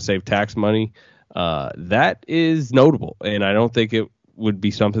because they want to save tax money, that is notable. And I don't think it would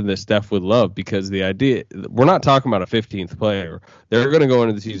be something that Steph would love, because the idea, we're not talking about a 15th player. They're going to go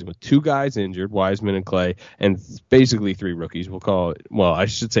into the season with 2 guys injured, Wiseman and Clay, and basically 3 rookies. We'll call it, well, I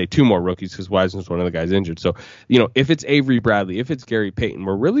should say 2 more rookies because Wiseman's one of the guys injured. So, if it's Avery Bradley, if it's Gary Payton,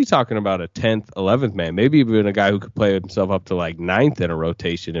 we're really talking about a 10th, 11th man, maybe even a guy who could play himself up to like 9th in a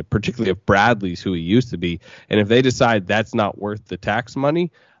rotation, and particularly if Bradley's who he used to be. And if they decide that's not worth the tax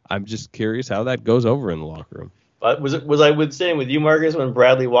money, I'm just curious how that goes over in the locker room. Was I saying with you, Marcus, when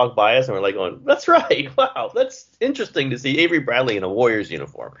Bradley walked by us and we're like going, that's right, wow, that's interesting to see Avery Bradley in a Warriors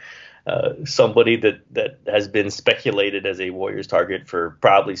uniform. Somebody that has been speculated as a Warriors target for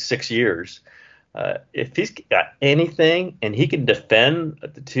probably 6 years. If he's got anything and he can defend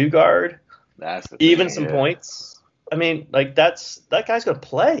at the 2 guard, even some points, I mean, like that guy's going to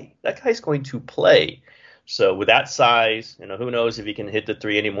play. That guy's going to play. So with that size, who knows if he can hit the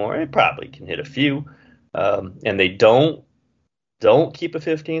 3 anymore? He probably can hit a few. And they don't keep a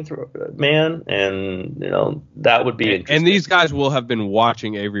 15th man, and that would be interesting. And these guys will have been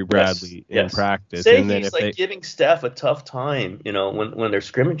watching Avery Bradley in practice. Say and then he's like giving Steph a tough time, when they're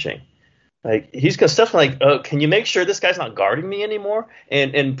scrimmaging. Like he's gonna Steph's like, oh, can you make sure this guy's not guarding me anymore?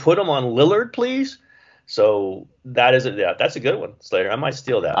 And put him on Lillard, please. So that's a good one, Slater. I might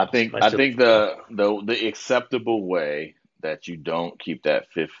steal that. I think the acceptable way that you don't keep that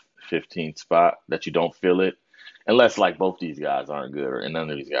 15th spot, that you don't fill it, unless like both these guys aren't good and none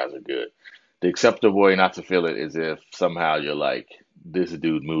of these guys are good. The acceptable way not to fill it is if somehow you're like, this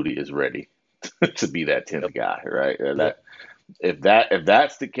dude Moody is ready to be that 10th guy, right? If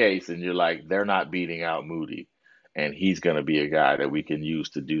that's the case, and you're like, they're not beating out Moody, and he's going to be a guy that we can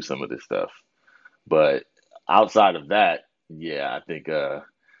use to do some of this stuff. But outside of that, I think there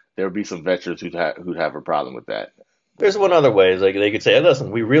would be some veterans who'd have a problem with that. There's one other way. Is like they could say, hey,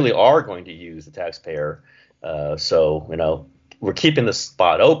 listen, we really are going to use the taxpayer. So, we're keeping the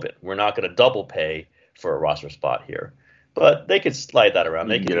spot open. We're not going to double pay for a roster spot here. But they could slide that around.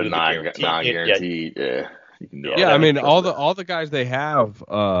 They could get a non-guaranteed. You can do I mean, all the guys they have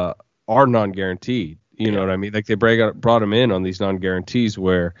are non-guaranteed. You know what I mean? Like they brought them in on these non-guarantees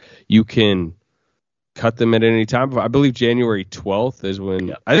where you can cut them at any time. I believe January 12th is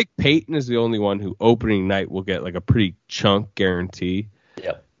when I think Peyton is the only one who opening night will get like a pretty chunk guarantee.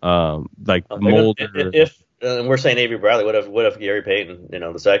 Yep. Like Mulder. If we're saying Avery Bradley, what if Gary Payton,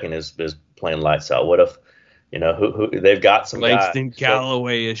 the second is playing lights out? What if, who they've got some Langston guys.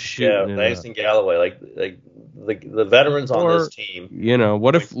 Galloway is shooting. Yeah, Langston Galloway, like the veterans on this team.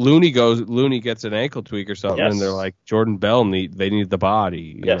 What if Looney gets an ankle tweak or something, and they're like, Jordan Bell they need the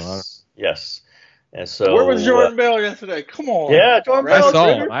body. Yes. And so, where was Jordan Bell yesterday? Come on. Yeah, Jordan Bell. I saw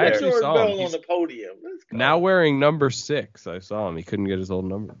him. I actually Jordan saw Bell him. on the podium. Let's go. Now wearing number 6. I saw him. He couldn't get his old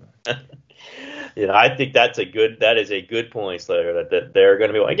number back. I think that is a good point, Slater, that they're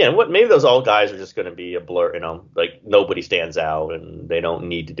going to be, again, maybe those old guys are just going to be a blur, like nobody stands out and they don't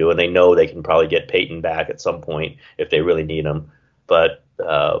need to do it. They know they can probably get Peyton back at some point if they really need him. But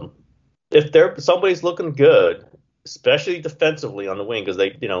if somebody's looking good, especially defensively on the wing, because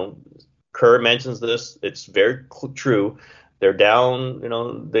they, Kerr mentions this, it's very true. They're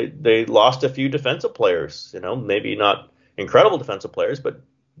down, they lost a few defensive players, maybe not incredible defensive players, but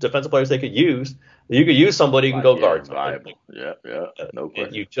defensive players they could use. You could use somebody who can go guard. Yeah, no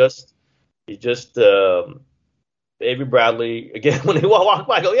question. You just Avery Bradley, again, when he walked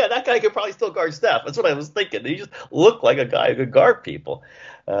by, I go, that guy could probably still guard Steph. That's what I was thinking. He just looked like a guy who could guard people.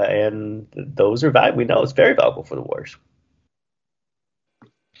 And those are valuable. We know it's very valuable for the Warriors.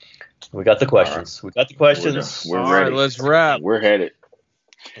 We got the questions. We're All ready. right, let's wrap. We're headed.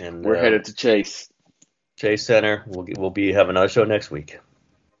 And we're headed to Chase Center. We'll be having another show next week.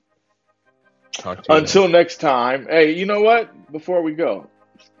 Talk to you Until next time. Hey, you know what? Before we go,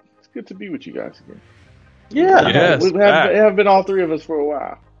 it's good to be with you guys again. Yeah. Yes, we have been all 3 of us for a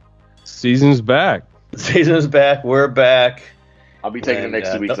while. Season's back. The season's back. We're back. I'll be taking the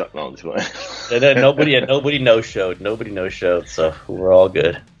next 2 weeks up. No, just one. And then nobody no-showed. Nobody no-showed, so we're all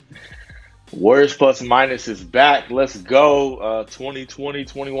good. Warriors Plus Minus is back. Let's go.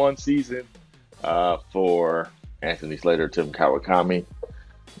 2020-21 season for Anthony Slater, Tim Kawakami.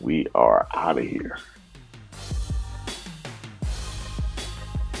 We are out of here.